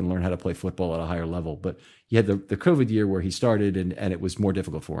grow up and learn how to play football at a higher level. But you had the COVID year where he started, and it was more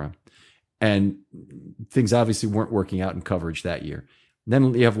difficult for him. And things obviously weren't working out in coverage that year. And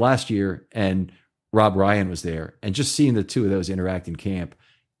then you have last year, and Rob Ryan was there. And just seeing the two of those interact in camp,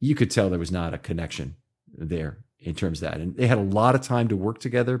 you could tell there was not a connection there in terms of that. And they had a lot of time to work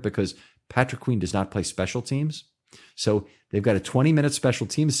together, because Patrick Queen does not play special teams. So they've got a 20-minute special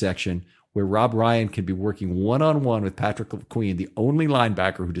teams section where Rob Ryan can be working one-on-one with Patrick Queen, the only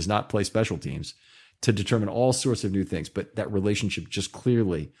linebacker who does not play special teams, to determine all sorts of new things. But that relationship just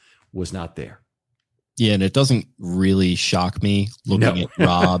clearly was not there. Yeah, and it doesn't really shock me looking at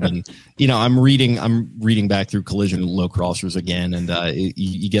Rob, and I'm reading back through Collision Low Crossers again, and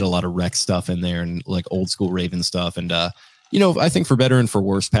you get a lot of rec stuff in there, and like old school Raven stuff, and I think for better and for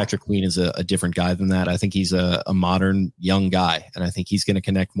worse, Patrick Queen is a different guy than that. I think he's a modern young guy, and I think he's going to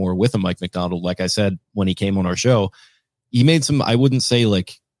connect more with a Mike Macdonald. Like I said when he came on our show, he made some, I wouldn't say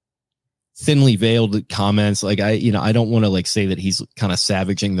like thinly veiled comments. Like I don't want to like say that he's kind of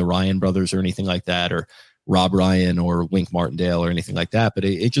savaging the Ryan brothers or anything like that, or Rob Ryan or Wink Martindale or anything like that. But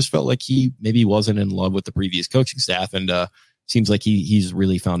it just felt like he maybe wasn't in love with the previous coaching staff, and seems like he's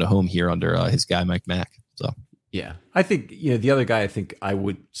really found a home here under his guy Mike Mack. So. Yeah, I think, the other guy I think I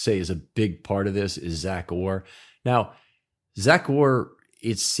would say is a big part of this is Zach Orr. Now, Zach Orr,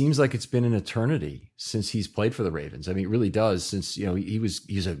 it seems like it's been an eternity since he's played for the Ravens. I mean, it really does, since,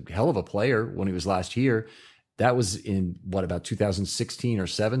 he's a hell of a player when he was last here. That was in about 2016 or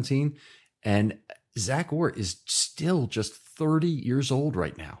 17. And Zach Orr is still just 30 years old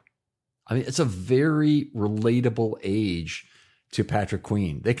right now. I mean, it's a very relatable age to Patrick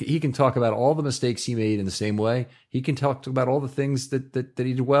Queen. He can talk about all the mistakes he made in the same way. He can talk about all the things that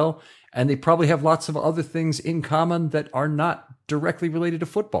he did well. And they probably have lots of other things in common that are not directly related to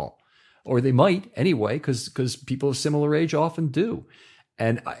football. Or they might anyway, because people of similar age often do.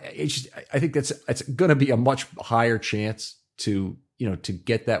 And I think it's going to be a much higher chance to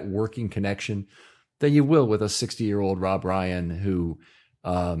get that working connection than you will with a 60-year-old Rob Ryan who,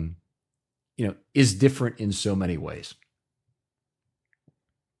 is different in so many ways.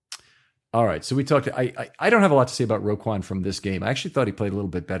 All right. So we talked, I don't have a lot to say about Roquan from this game. I actually thought he played a little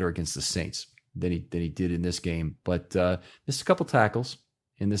bit better against the Saints than he did in this game, but missed a couple tackles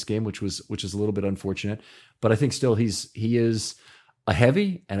in this game, which is a little bit unfortunate, but I think still he is a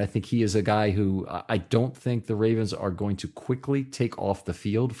heavy, and I think he is a guy who I don't think the Ravens are going to quickly take off the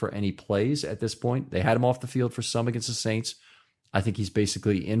field for any plays at this point. They had him off the field for some against the Saints. I think he's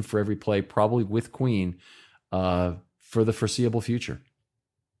basically in for every play, probably with Queen, for the foreseeable future.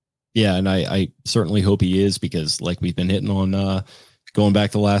 Yeah, and I certainly hope he is, because like we've been hitting on going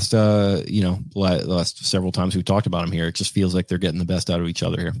back the last last several times we've talked about him here, it just feels like they're getting the best out of each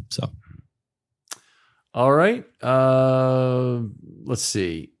other here. So, all right, let's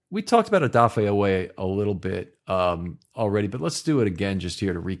see. We talked about Odafe Oweh a little bit already, but let's do it again just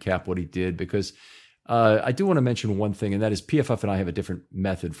here to recap what he did, because I do want to mention one thing, and that is PFF and I have a different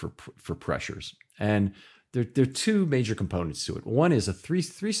method for pressures, and there are two major components to it. One is a 3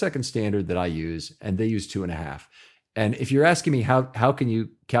 second standard that I use, and they use 2.5. And if you're asking me how can you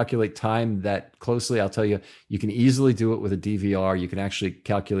calculate time that closely, I'll tell you, you can easily do it with a DVR. You can actually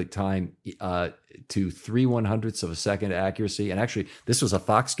calculate time to 3/100ths of a second accuracy. And actually, this was a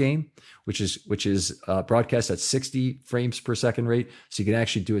Fox game, which is broadcast at 60 frames per second rate. So you can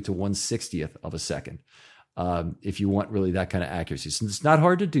actually do it to 1/60th of a second if you want really that kind of accuracy. So it's not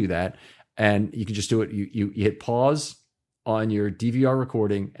hard to do that. And you can just do it. You hit pause on your DVR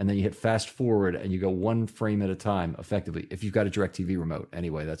recording, and then you hit fast forward, and you go one frame at a time effectively. If you've got a DirecTV remote,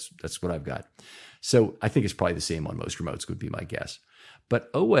 anyway, that's what I've got. So I think it's probably the same on most remotes, would be my guess.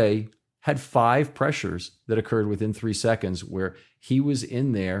 But Oweh had 5 pressures that occurred within 3 seconds where he was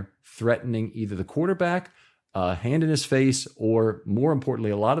in there threatening either the quarterback, hand in his face, or more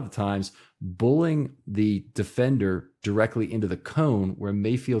importantly, a lot of the times, bullying the defender directly into the cone where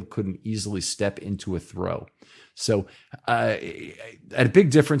Mayfield couldn't easily step into a throw. So a big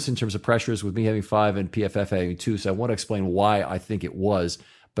difference in terms of pressures with me having 5 and PFF having 2. So I want to explain why I think it was.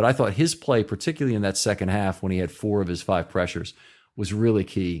 But I thought his play, particularly in that second half when he had 4 of his 5 pressures, was really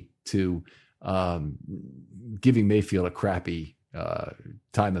key to giving Mayfield a crappy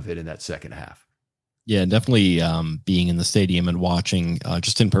time of it in that second half. Yeah, definitely being in the stadium and watching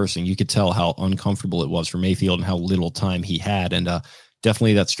just in person, you could tell how uncomfortable it was for Mayfield and how little time he had. And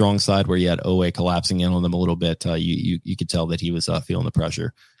definitely that strong side where you had Oweh collapsing in on them a little bit. You could tell that he was feeling the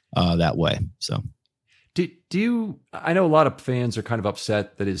pressure that way. So, do you? I know a lot of fans are kind of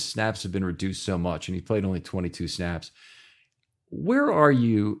upset that his snaps have been reduced so much, and he played only 22 snaps. Where are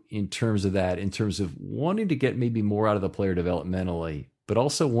you in terms of that? In terms of wanting to get maybe more out of the player developmentally, but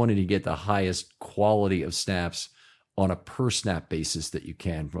also wanting to get the highest quality of snaps on a per snap basis that you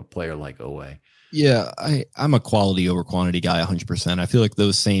can from a player like Oweh? Yeah, I'm a quality over quantity guy 100%. I feel like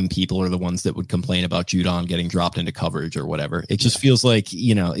those same people are the ones that would complain about Judon getting dropped into coverage or whatever. It just feels like,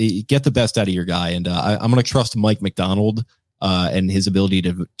 get the best out of your guy. And I'm going to trust Mike McDonald and his ability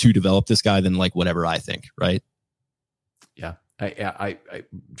to develop this guy than like whatever I think, right? Yeah, I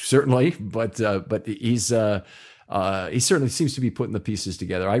certainly, but he certainly seems to be putting the pieces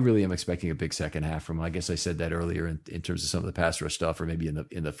together. I really am expecting a big second half from him. I guess I said that earlier in terms of some of the pass rush stuff, or maybe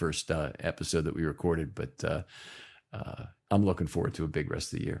in the first episode that we recorded. But I'm looking forward to a big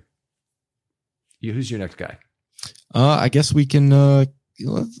rest of the year. Who's your next guy? I guess we can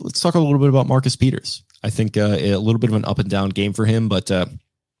let's talk a little bit about Marcus Peters. I think a little bit of an up and down game for him, but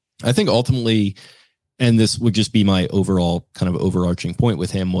I think ultimately, and this would just be my overall kind of overarching point with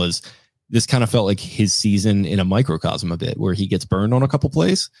him, was this kind of felt like his season in a microcosm a bit, where he gets burned on a couple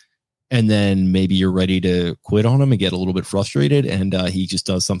plays and then maybe you're ready to quit on him and get a little bit frustrated. And he just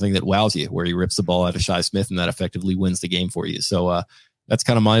does something that wows you, where he rips the ball out of Shi Smith and that effectively wins the game for you. So that's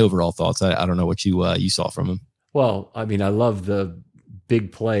kind of my overall thoughts. I don't know what you saw from him. Well, I mean, I love the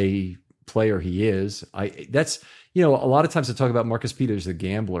big player he is. That's a lot of times I talk about Marcus Peters, the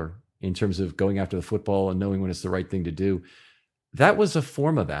gambler, in terms of going after the football and knowing when it's the right thing to do. That was a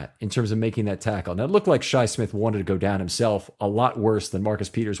form of that in terms of making that tackle. Now, it looked like Shi Smith wanted to go down himself a lot worse than Marcus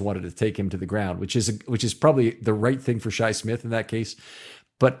Peters wanted to take him to the ground, which is probably the right thing for Shi Smith in that case.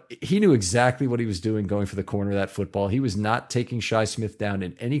 But he knew exactly what he was doing going for the corner of that football. He was not taking Shi Smith down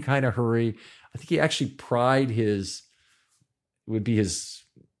in any kind of hurry. I think he actually pried his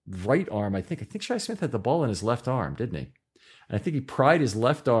right arm. I think Shi Smith had the ball in his left arm, didn't he? And I think he pried his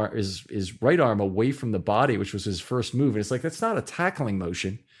left arm, his right arm away from the body, which was his first move. And it's like, that's not a tackling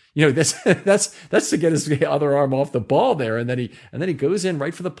motion. that's to get his other arm off the ball there, and then he goes in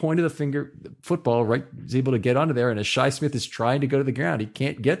right for the point of the finger football. Right, he's able to get under there, and as Shi Smith is trying to go to the ground, he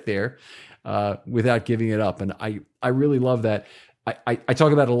can't get there without giving it up. And I really love that. I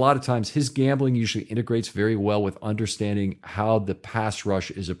talk about it a lot of times. His gambling usually integrates very well with understanding how the pass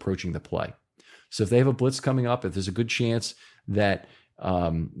rush is approaching the play. So if they have a blitz coming up, if there's a good chance that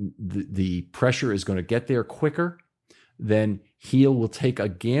the pressure is going to get there quicker, then he will take a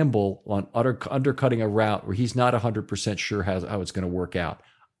gamble on undercutting a route where he's not 100% sure how it's going to work out.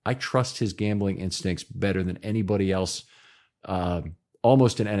 I trust his gambling instincts better than anybody else,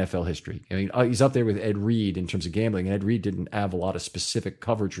 almost in NFL history. I mean, he's up there with Ed Reed in terms of gambling. And Ed Reed didn't have a lot of specific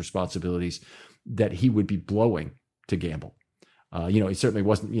coverage responsibilities that he would be blowing to gamble. He certainly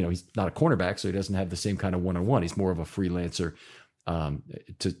wasn't, he's not a cornerback, so he doesn't have the same kind of one-on-one. He's more of a freelancer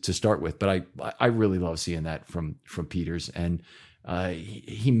to start with. But I really love seeing that from Peters. And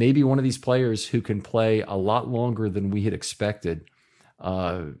he may be one of these players who can play a lot longer than we had expected.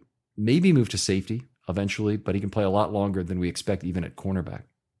 Maybe move to safety eventually, but he can play a lot longer than we expect, even at cornerback.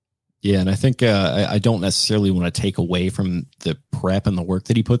 Yeah, and I think I don't necessarily want to take away from the prep and the work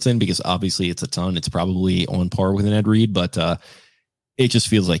that he puts in, because obviously it's a ton. It's probably on par with an Ed Reed, but it just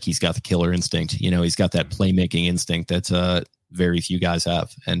feels like he's got the killer instinct. He's got that playmaking instinct that very few guys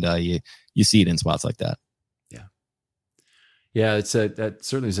have, and you see it in spots like that. Yeah, that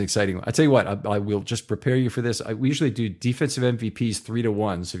certainly is exciting. I tell you what, I will just prepare you for this. We usually do defensive MVPs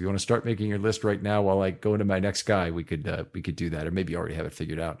 3-1. So if you want to start making your list right now while I go into my next guy, we could do that, or maybe you already have it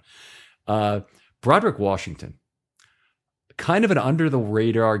figured out. Broderick Washington, kind of an under the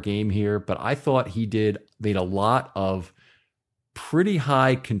radar game here, but I thought he made a lot of pretty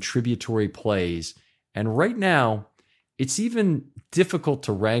high contributory plays. And right now, it's even difficult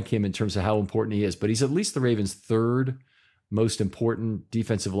to rank him in terms of how important he is, but he's at least the Ravens' third most important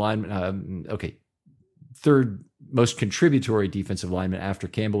defensive lineman. Third most contributory defensive lineman after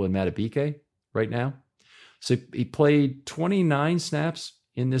Campbell and Madubuike right now. So he played 29 snaps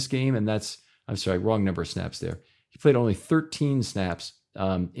in this game, and wrong number of snaps there. He played only 13 snaps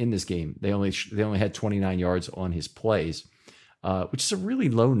in this game. They only had 29 yards on his plays, which is a really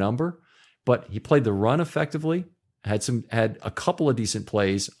low number. But he played the run effectively. Had a couple of decent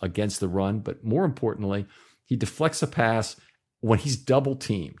plays against the run, but more importantly, he deflects a pass when he's double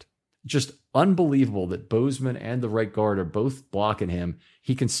teamed. Just unbelievable that Bozeman and the right guard are both blocking him.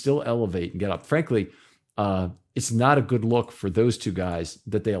 He can still elevate and get up. Frankly, it's not a good look for those two guys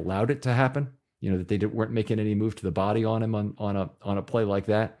that they allowed it to happen. That they weren't making any move to the body on him on a play like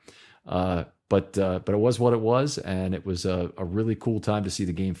that. But it was what it was, and it was a really cool time to see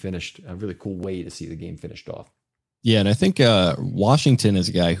the game finished. A really cool way to see the game finished off. Yeah, and I think Washington is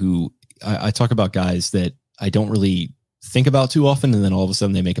a guy who I talk about guys that I don't really think about too often, and then all of a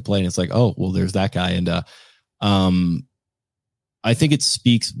sudden they make a play, and it's like, oh, well, there's that guy. And I think it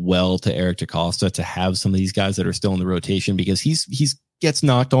speaks well to Eric DeCosta to have some of these guys that are still in the rotation, because he's gets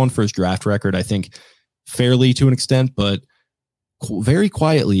knocked on for his draft record, I think, fairly to an extent, but very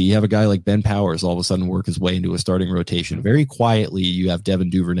quietly, you have a guy like Ben Powers all of a sudden work his way into a starting rotation. Very quietly, you have Devin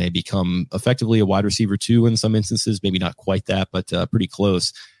Duvernay become effectively a wide receiver 2 in some instances, maybe not quite that, but pretty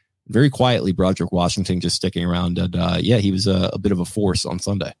close. Very quietly, Broderick Washington just sticking around. And he was a bit of a force on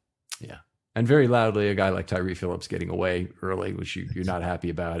Sunday. Yeah. And very loudly, a guy like Tyree Phillips getting away early, which you're not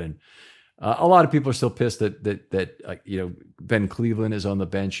happy about. And a lot of people are still pissed that Ben Cleveland is on the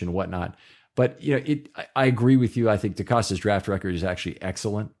bench and whatnot. But I agree with you. I think DeCosta's draft record is actually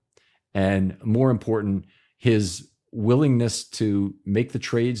excellent, and more important, his willingness to make the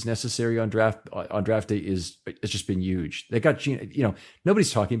trades necessary on draft day it's just been huge. They got Geno.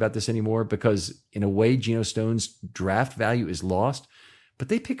 Nobody's talking about this anymore because in a way, Geno Stone's draft value is lost. But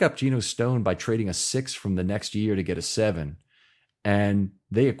they pick up Geno Stone by trading a 6 from the next year to get a 7, and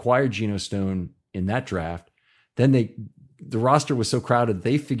they acquired Geno Stone in that draft. Then the roster was so crowded,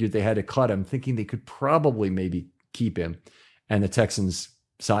 they figured they had to cut him, thinking they could probably maybe keep him. And the Texans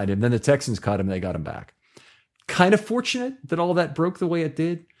signed him. Then the Texans cut him, they got him back. Kind of fortunate that all that broke the way it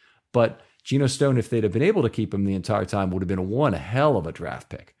did. But Geno Stone, if they'd have been able to keep him the entire time, would have been one hell of a draft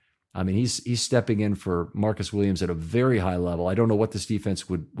pick. I mean, he's stepping in for Marcus Williams at a very high level. I don't know what this defense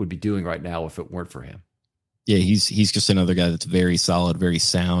would be doing right now if it weren't for him. Yeah, he's just another guy that's very solid, very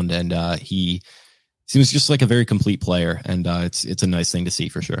sound, and he seems just like a very complete player, and it's a nice thing to see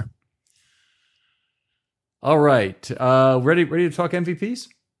for sure. All right. Ready to talk MVPs?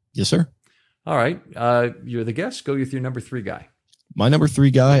 Yes, sir. All right. You're the guest. Go with your number 3 guy. My number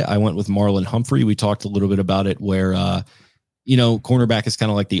 3 guy, I went with Marlon Humphrey. We talked a little bit about it where cornerback is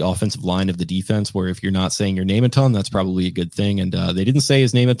kind of like the offensive line of the defense, where if you're not saying your name a ton, that's probably a good thing. And they didn't say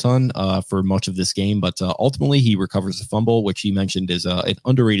his name a ton for much of this game, but ultimately he recovers a fumble, which he mentioned is an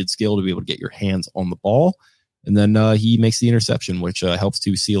underrated skill to be able to get your hands on the ball. And then he makes the interception, which helps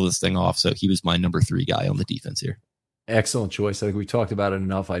to seal this thing off. So he was my number 3 guy on the defense here. Excellent choice. I think we talked about it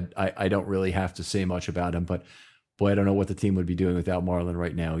enough. I don't really have to say much about him, but boy, I don't know what the team would be doing without Marlon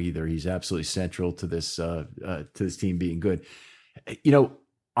right now either. He's absolutely central to this team being good.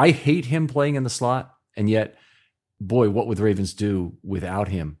 I hate him playing in the slot, and yet, boy, what would the Ravens do without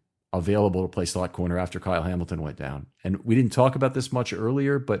him available to play slot corner after Kyle Hamilton went down? And we didn't talk about this much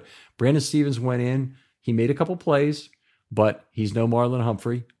earlier, but Brandon Stephens went in. He made a couple plays, but he's no Marlon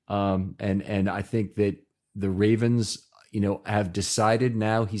Humphrey. And I think that the Ravens, have decided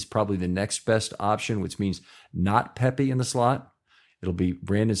now he's probably the next best option, which means not Pepe in the slot. It'll be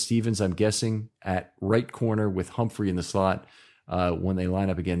Brandon Stephens, I'm guessing, at right corner with Humphrey in the slot when they line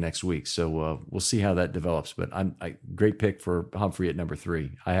up again next week. So we'll see how that develops. But great pick for Humphrey at number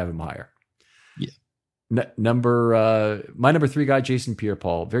 3. I have him higher. Yeah. My number 3 guy, Jason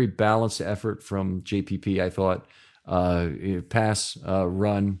Pierre-Paul. Very balanced effort from JPP, I thought. Pass,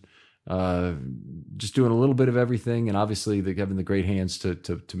 run. Just doing a little bit of everything, and obviously having the great hands to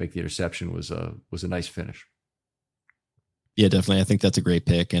make the interception was a nice finish. Yeah, definitely. I think that's a great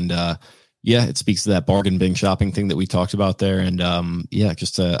pick, and it speaks to that bargain bin shopping thing that we talked about there. And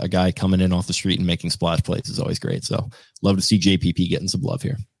just a guy coming in off the street and making splash plays is always great. So love to see JPP getting some love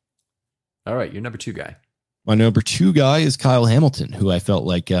here. All right, your number 2 guy. My number 2 guy is Kyle Hamilton, who I felt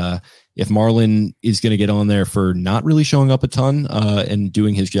like if Marlon is going to get on there for not really showing up a ton and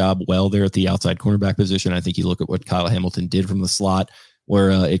doing his job well there at the outside cornerback position, I think you look at what Kyle Hamilton did from the slot,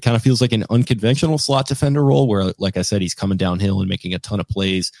 where it kind of feels like an unconventional slot defender role where, like I said, he's coming downhill and making a ton of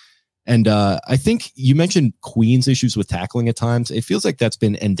plays. And I think you mentioned Queen's issues with tackling at times. It feels like that's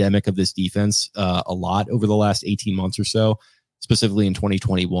been endemic of this defense a lot over the last 18 months or so, specifically in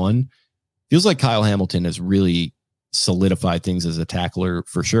 2021. Feels like Kyle Hamilton has really solidified things as a tackler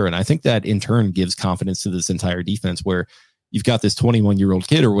for sure. And I think that in turn gives confidence to this entire defense, where you've got this 21-year-old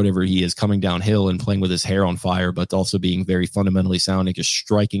kid or whatever he is coming downhill and playing with his hair on fire, but also being very fundamentally sound and just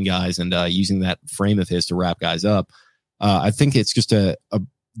striking guys and using that frame of his to wrap guys up. I think it's just a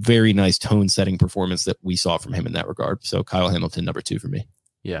very nice tone setting performance that we saw from him in that regard. So Kyle Hamilton, number 2 for me.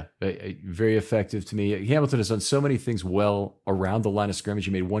 Yeah, very effective to me. Hamilton has done so many things well around the line of scrimmage.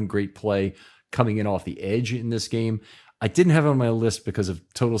 He made one great play coming in off the edge in this game. I didn't have him on my list because of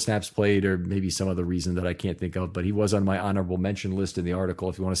total snaps played or maybe some other reason that I can't think of, but he was on my honorable mention list in the article.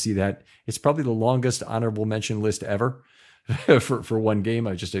 If you want to see that, it's probably the longest honorable mention list ever for one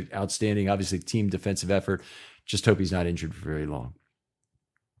game. Just an outstanding, obviously, team defensive effort. Just hope he's not injured for very long.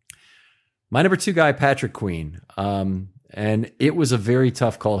 My number 2 guy, Patrick Queen. And it was a very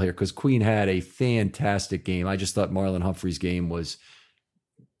tough call here because Queen had a fantastic game. I just thought Marlon Humphrey's game was,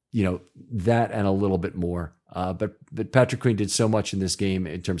 that and a little bit more. But Patrick Queen did so much in this game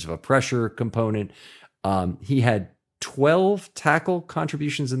in terms of a pressure component. He had 12 tackle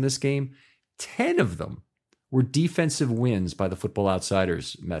contributions in this game. 10 of them were defensive wins by the Football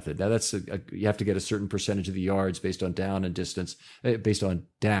Outsiders method. Now that's you have to get a certain percentage of the yards based on down and distance. Based on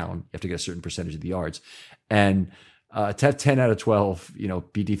down, you have to get a certain percentage of the yards, and to have 10 out of 12,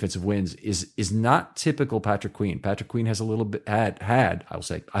 be defensive wins is not typical Patrick Queen. Patrick Queen has a little bit had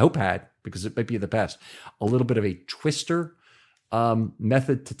because it might be in the past, a little bit of a twister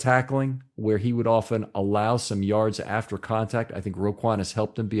method to tackling where he would often allow some yards after contact. I think Roquan has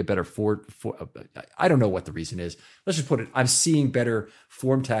helped him be a better I don't know what the reason is. Let's just put it, I'm seeing better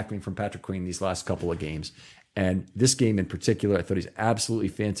form tackling from Patrick Queen these last couple of games. And this game in particular, I thought he's absolutely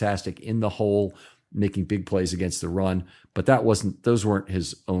fantastic in the hole, making big plays against the run, but those weren't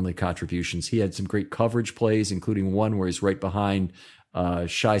his only contributions. He had some great coverage plays, including one where he's right behind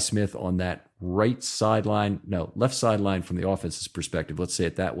Shi Smith on that left sideline from the offense's perspective. Let's say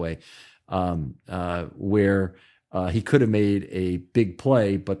it that way, where he could have made a big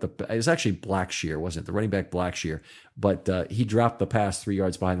play, but it was actually Blackshear, wasn't it? The running back Blackshear, but he dropped the pass 3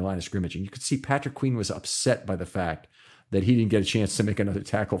 yards behind the line of scrimmage, and you could see Patrick Queen was upset by the fact that he didn't get a chance to make another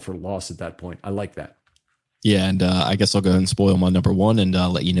tackle for loss at that point. I like that. Yeah, and I guess I'll go ahead and spoil my number 1 and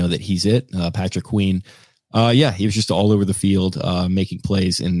let you know that he's it. Patrick Queen. He was just all over the field, making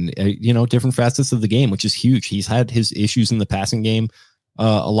plays in different facets of the game, which is huge. He's had his issues in the passing game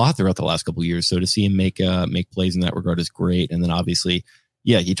a lot throughout the last couple of years. So to see him make plays in that regard is great. And then obviously,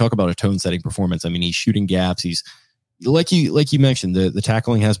 you talk about a tone-setting performance. I mean, he's shooting gaps. He's like you mentioned, the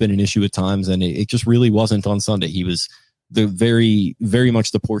tackling has been an issue at times, and it just really wasn't on Sunday. He was the very, very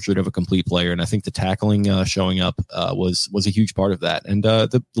much the portrait of a complete player. And I think the tackling showing up was a huge part of that. And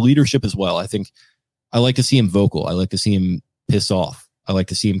the leadership as well. I think I like to see him vocal. I like to see him piss off. I like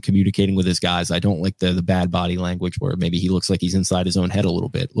to see him communicating with his guys. I don't like the bad body language where maybe he looks like he's inside his own head a little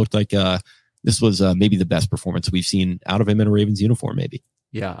bit. It looked like this was maybe the best performance we've seen out of him in a Ravens uniform, maybe.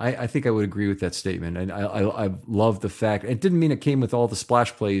 Yeah, I think I would agree with that statement. And I love the fact, it didn't mean it came with all the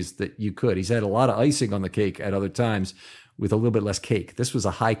splash plays that you could. He's had a lot of icing on the cake at other times with a little bit less cake. This was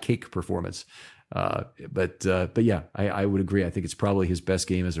a high cake performance. But yeah, I would agree. I think it's probably his best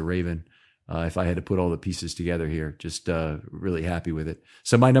game as a Raven. If I had to put all the pieces together here, just really happy with it.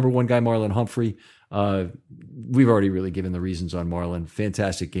 So my number one guy, Marlon Humphrey. We've already really given the reasons on Marlon.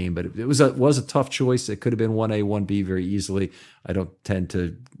 Fantastic game, but it was a tough choice. It could have been 1A, 1B very easily. I don't tend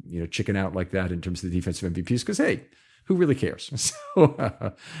to chicken out like that in terms of the defensive MVPs because hey, who really cares?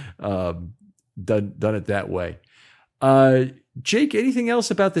 So done it that way. Jake, anything else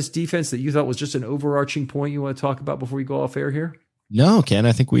about this defense that you thought was just an overarching point you want to talk about before we go off air here? No, Ken,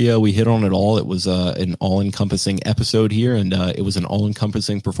 I think we hit on it all. It was an all-encompassing episode here, and it was an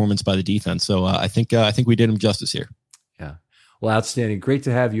all-encompassing performance by the defense. So I think we did him justice here. Yeah. Well, outstanding. Great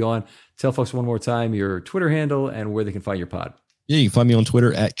to have you on. Tell folks one more time your Twitter handle and where they can find your pod. Yeah, you can find me on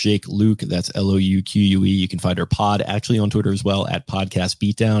Twitter at Jake Luke. That's LOUQUE. You can find our pod actually on Twitter as well at Podcast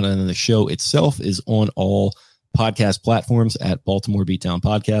Beatdown. And then the show itself is on all podcast platforms at Baltimore Beatdown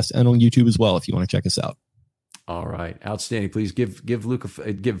Podcast and on YouTube as well if you want to check us out. All right. Outstanding. Please give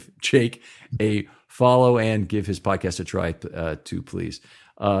Jake a follow and give his podcast a try too, please.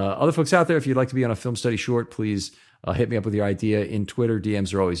 Other folks out there, if you'd like to be on a film study short, please hit me up with your idea in Twitter.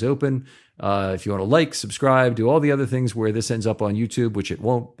 DMs are always open. If you want to like, subscribe, do all the other things where this ends up on YouTube, which it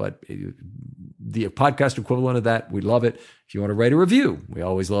won't, but the podcast equivalent of that, we love it. If you want to write a review, we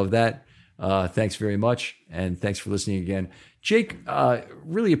always love that. Thanks very much. And thanks for listening again. Jake,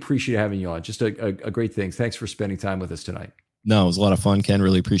 really appreciate having you on. Just a great thing. Thanks for spending time with us tonight. No, it was a lot of fun, Ken.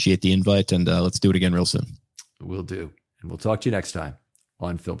 Really appreciate the invite. And let's do it again real soon. We'll do. And we'll talk to you next time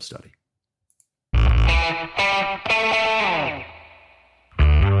on Film Study.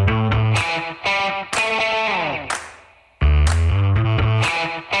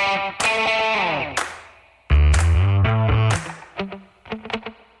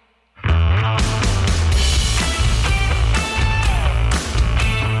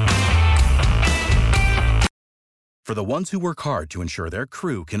 For the ones who work hard to ensure their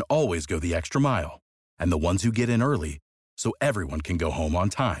crew can always go the extra mile, and the ones who get in early so everyone can go home on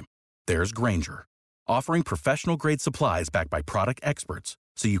time, there's Grainger, offering professional-grade supplies backed by product experts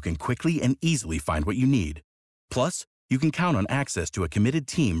so you can quickly and easily find what you need. Plus, you can count on access to a committed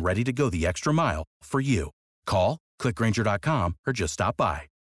team ready to go the extra mile for you. Call, click Grainger.com, or just stop by.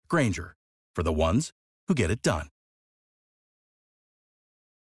 Grainger, for the ones who get it done.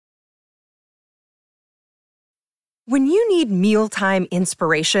 When you need mealtime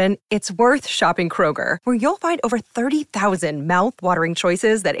inspiration, it's worth shopping Kroger, where you'll find over 30,000 mouth-watering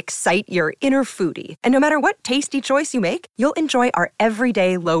choices that excite your inner foodie. And no matter what tasty choice you make, you'll enjoy our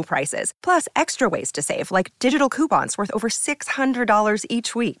everyday low prices, plus extra ways to save, like digital coupons worth over $600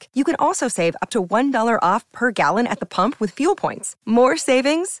 each week. You can also save up to $1 off per gallon at the pump with fuel points. More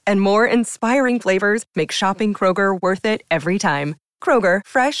savings and more inspiring flavors make shopping Kroger worth it every time. Kroger,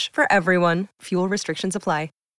 fresh for everyone. Fuel restrictions apply.